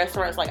Italian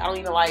restaurants. Like, I don't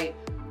even like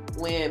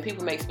when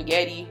people make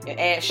spaghetti and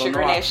add sugar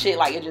and that shit.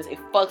 Like, it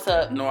fucks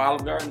up. No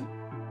Olive Garden?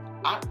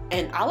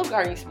 And Olive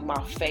Garden used to be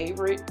my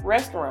favorite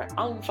restaurant.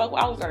 I don't even fuck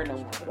with Olive Garden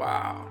no more.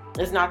 Wow.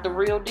 It's not the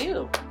real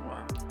deal.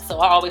 Wow. So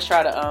I always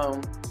try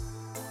to,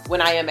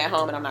 when I am at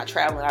home and I'm not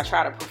traveling, I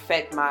try to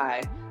perfect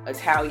my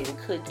Italian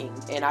cooking.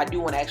 And I do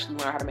want to actually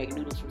learn how to make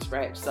noodles from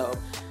scratch. So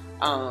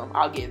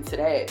I'll get into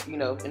that, you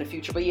know, in the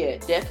future. But yeah,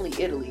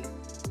 definitely Italy.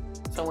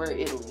 Somewhere in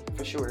Italy,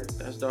 for sure.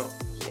 That's dope.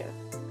 Yeah.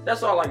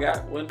 That's all I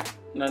got.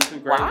 Nothing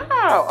too crazy.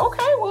 Wow.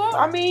 Okay, well,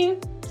 I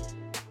mean,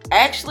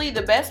 actually,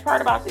 the best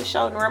part about this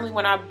show, normally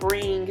when I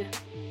bring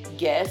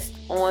guests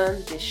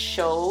on this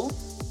show,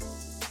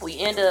 we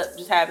end up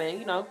just having,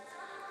 you know,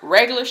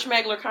 regular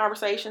schmegler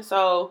conversation.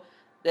 So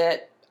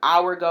that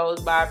hour goes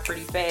by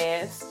pretty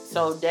fast.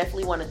 So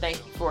definitely want to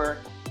thank you for,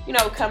 you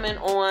know, coming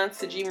on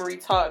to G Marie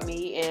Taught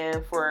Me,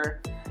 and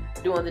for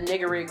doing the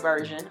nigga rig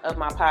version of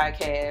my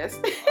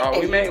podcast. Oh,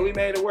 we made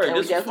it work. And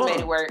we definitely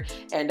made it work.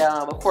 And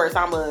of course,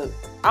 I'm a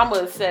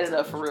set it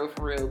up for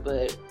real,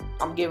 but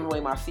I'm giving away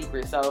my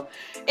secret. So,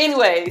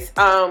 anyways,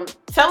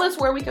 tell us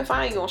where we can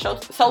find you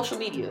on social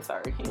media.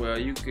 Sorry. Well,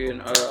 you can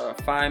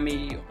find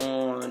me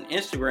on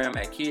Instagram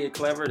at Kid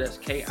Clever. That's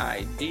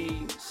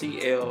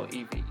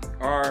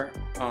KIDCLEVR.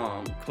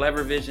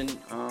 Clever Vision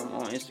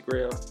on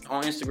Instagram.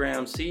 On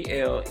Instagram,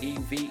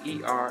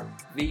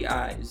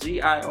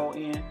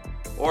 CLEVERVIZION.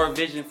 Or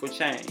Vision for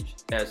Change.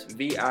 That's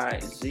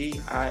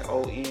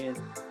VIZION.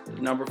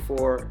 Number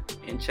 4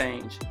 and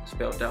change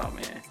spelled out,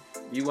 man.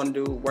 You want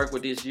to work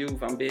with this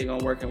youth. I'm big on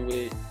working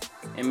with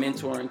and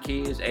mentoring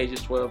kids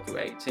ages 12 through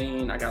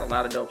 18. I got a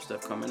lot of dope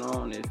stuff coming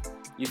on. If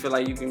you feel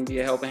like you can be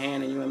a helping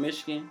hand and you're in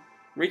Michigan,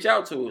 reach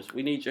out to us.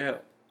 We need your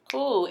help.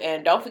 Cool.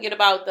 And don't forget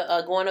about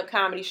the Going Up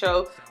Comedy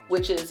Show,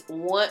 which is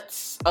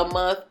once a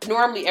month,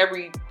 normally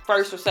every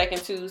first or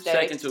second Tuesday.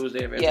 Second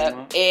Tuesday of every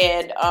month.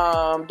 And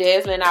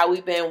Desmond and I,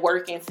 we've been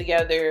working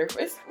together.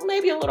 It's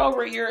maybe a little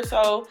over a year or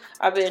so.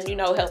 I've been,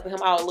 helping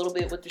him out a little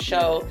bit with the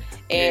show.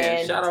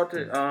 And shout out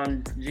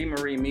to G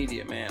Marie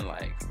Media, man.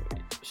 Like,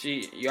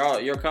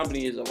 your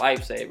company is a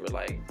lifesaver.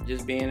 Like,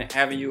 just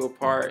having you a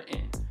part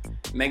and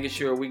making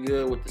sure we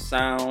good with the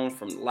sound,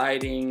 from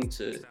lighting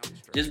to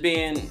just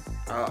being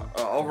an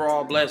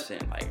overall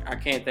blessing. Like, I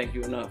can't thank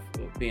you enough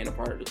for being a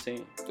part of the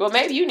team. Well,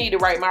 maybe you need to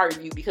write my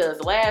review, because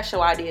the last show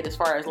I did, as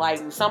far as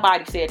lighting,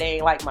 somebody said they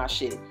ain't like my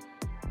shit.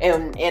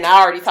 And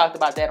I already talked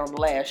about that on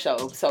the last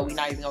show, so we're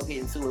not even going to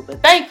get into it.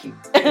 But thank you.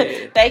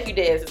 Yeah. Thank you,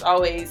 Des. It's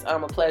always a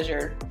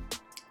pleasure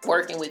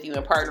working with you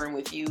and partnering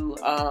with you.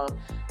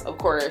 Of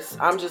course,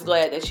 I'm just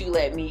glad that you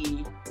let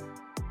me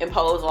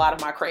impose a lot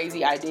of my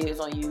crazy ideas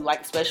on you,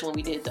 like especially when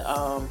we did the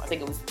I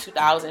think it was the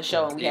 2000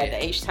 show, and we had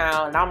the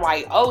H-Town, and I'm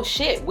like, oh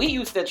shit, we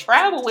used to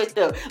travel with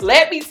them.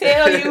 Let me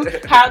tell you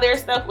how their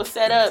stuff was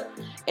set up,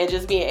 and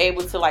just being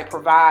able to like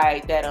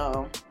provide that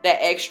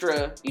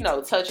extra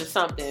touch of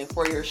something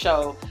for your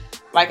show.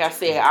 Like I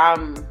said,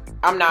 I'm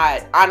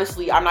not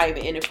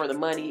even in it for the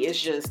money.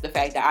 It's just the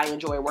fact that I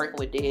enjoy working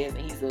with Dez, and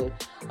he's a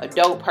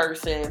dope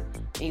person.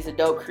 He's a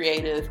dope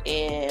creative,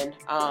 and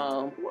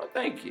well,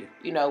 thank you.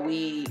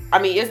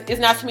 It's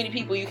not too many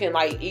people you can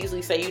like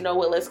easily say,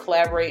 let's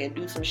collaborate and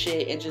do some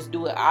shit, and just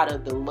do it out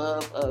of the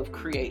love of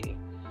creating.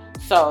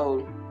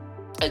 So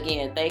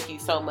again, thank you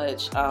so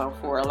much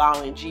for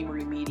allowing G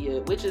Marie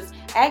Media, which is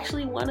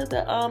actually one of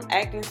the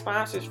acting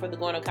sponsors for the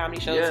Going Up Comedy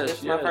Show. So this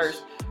is my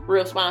first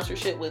real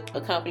sponsorship with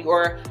a company,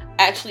 or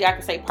actually I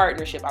can say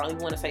partnership. I don't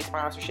even want to say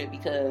sponsorship,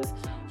 because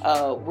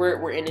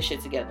we're in this shit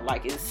together.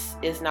 Like,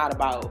 it's not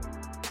about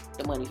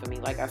the money for me.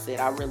 Like I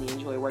said, I really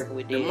enjoy working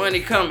with Dez. The money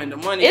coming.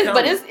 But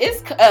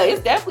it's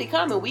definitely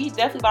coming. We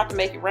definitely about to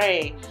make it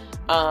rain.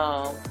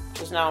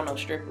 Just not on no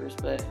strippers,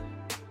 but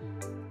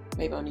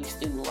maybe on these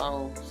student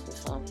loans or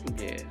something.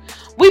 Yeah,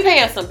 we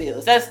paying some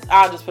bills.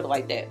 I'll just put it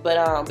like that.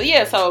 But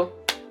yeah, so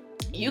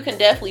you can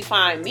definitely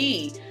find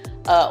me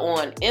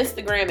on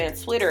Instagram and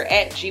Twitter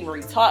at G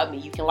Marie Taught Me.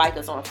 You can like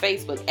us on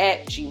Facebook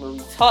at G Marie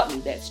Taught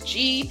Me. That's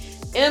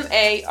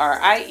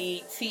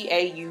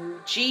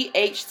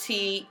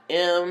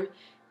GMARIETAUGHTME.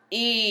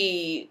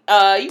 You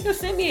can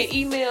send me an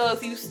email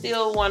if you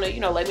still want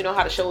to, let me know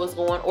how the show is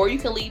going, or you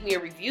can leave me a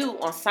review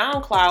on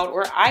SoundCloud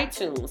or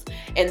iTunes,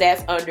 and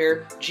that's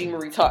under G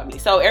Marie Taught Me.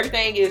 So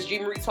everything is G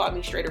Marie Taught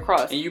Me straight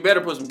across. And you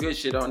better put some good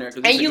shit on there,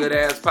 because it's a good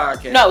ass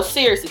podcast. No,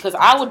 seriously, because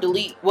I would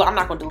I'm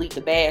not going to delete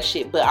the bad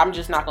shit, but I'm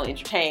just not going to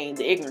entertain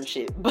the ignorant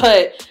shit.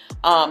 But,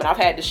 and I've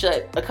had to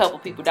shut a couple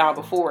people down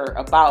before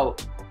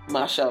about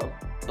my show,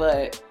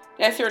 but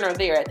that's here nor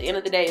there. At the end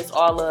of the day, it's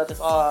all love, it's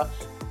all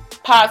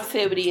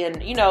positivity,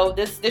 and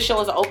this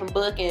show is an open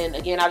book. And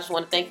again, I just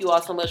want to thank you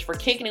all so much for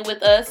kicking it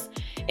with us,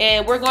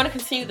 and we're going to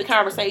continue the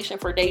conversation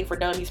for Dating for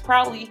Dummies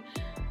probably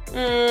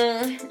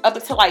up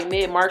until like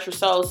mid-March or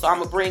so. I'm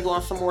gonna bring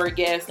on some more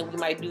guests, and we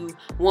might do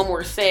one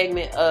more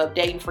segment of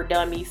Dating for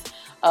Dummies.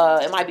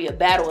 It might be a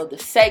battle of the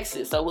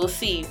sexes, so we'll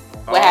see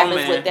what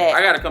happens with that.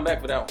 I gotta come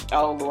back for that one.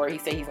 Oh Lord, he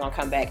said he's gonna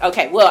come back.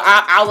 Okay, well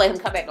I'll let him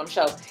come back on the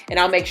show, and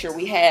I'll make sure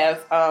we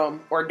have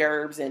hors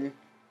d'oeuvres and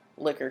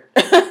liquor.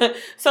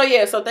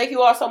 So thank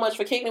you all so much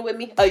for kicking it with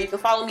me. You can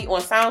follow me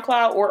on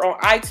SoundCloud or on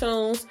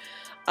iTunes.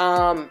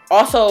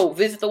 Also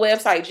visit the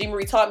website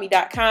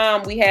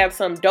gmarietaughtme.com. We have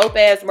some dope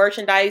ass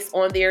merchandise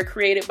on there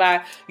created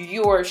by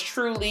yours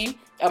truly.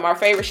 Our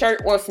favorite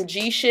shirt on some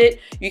G shit.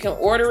 You can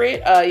order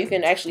it. You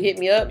can actually hit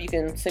me up. You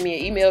can send me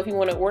an email if you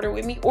want to order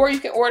with me, or you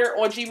can order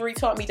on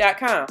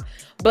gmarietaughtme.com.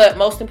 But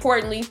most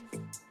importantly,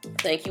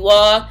 thank you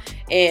all,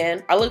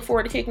 and I look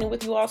forward to kicking it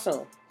with you all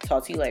soon.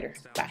 Talk to you later.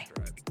 Bye.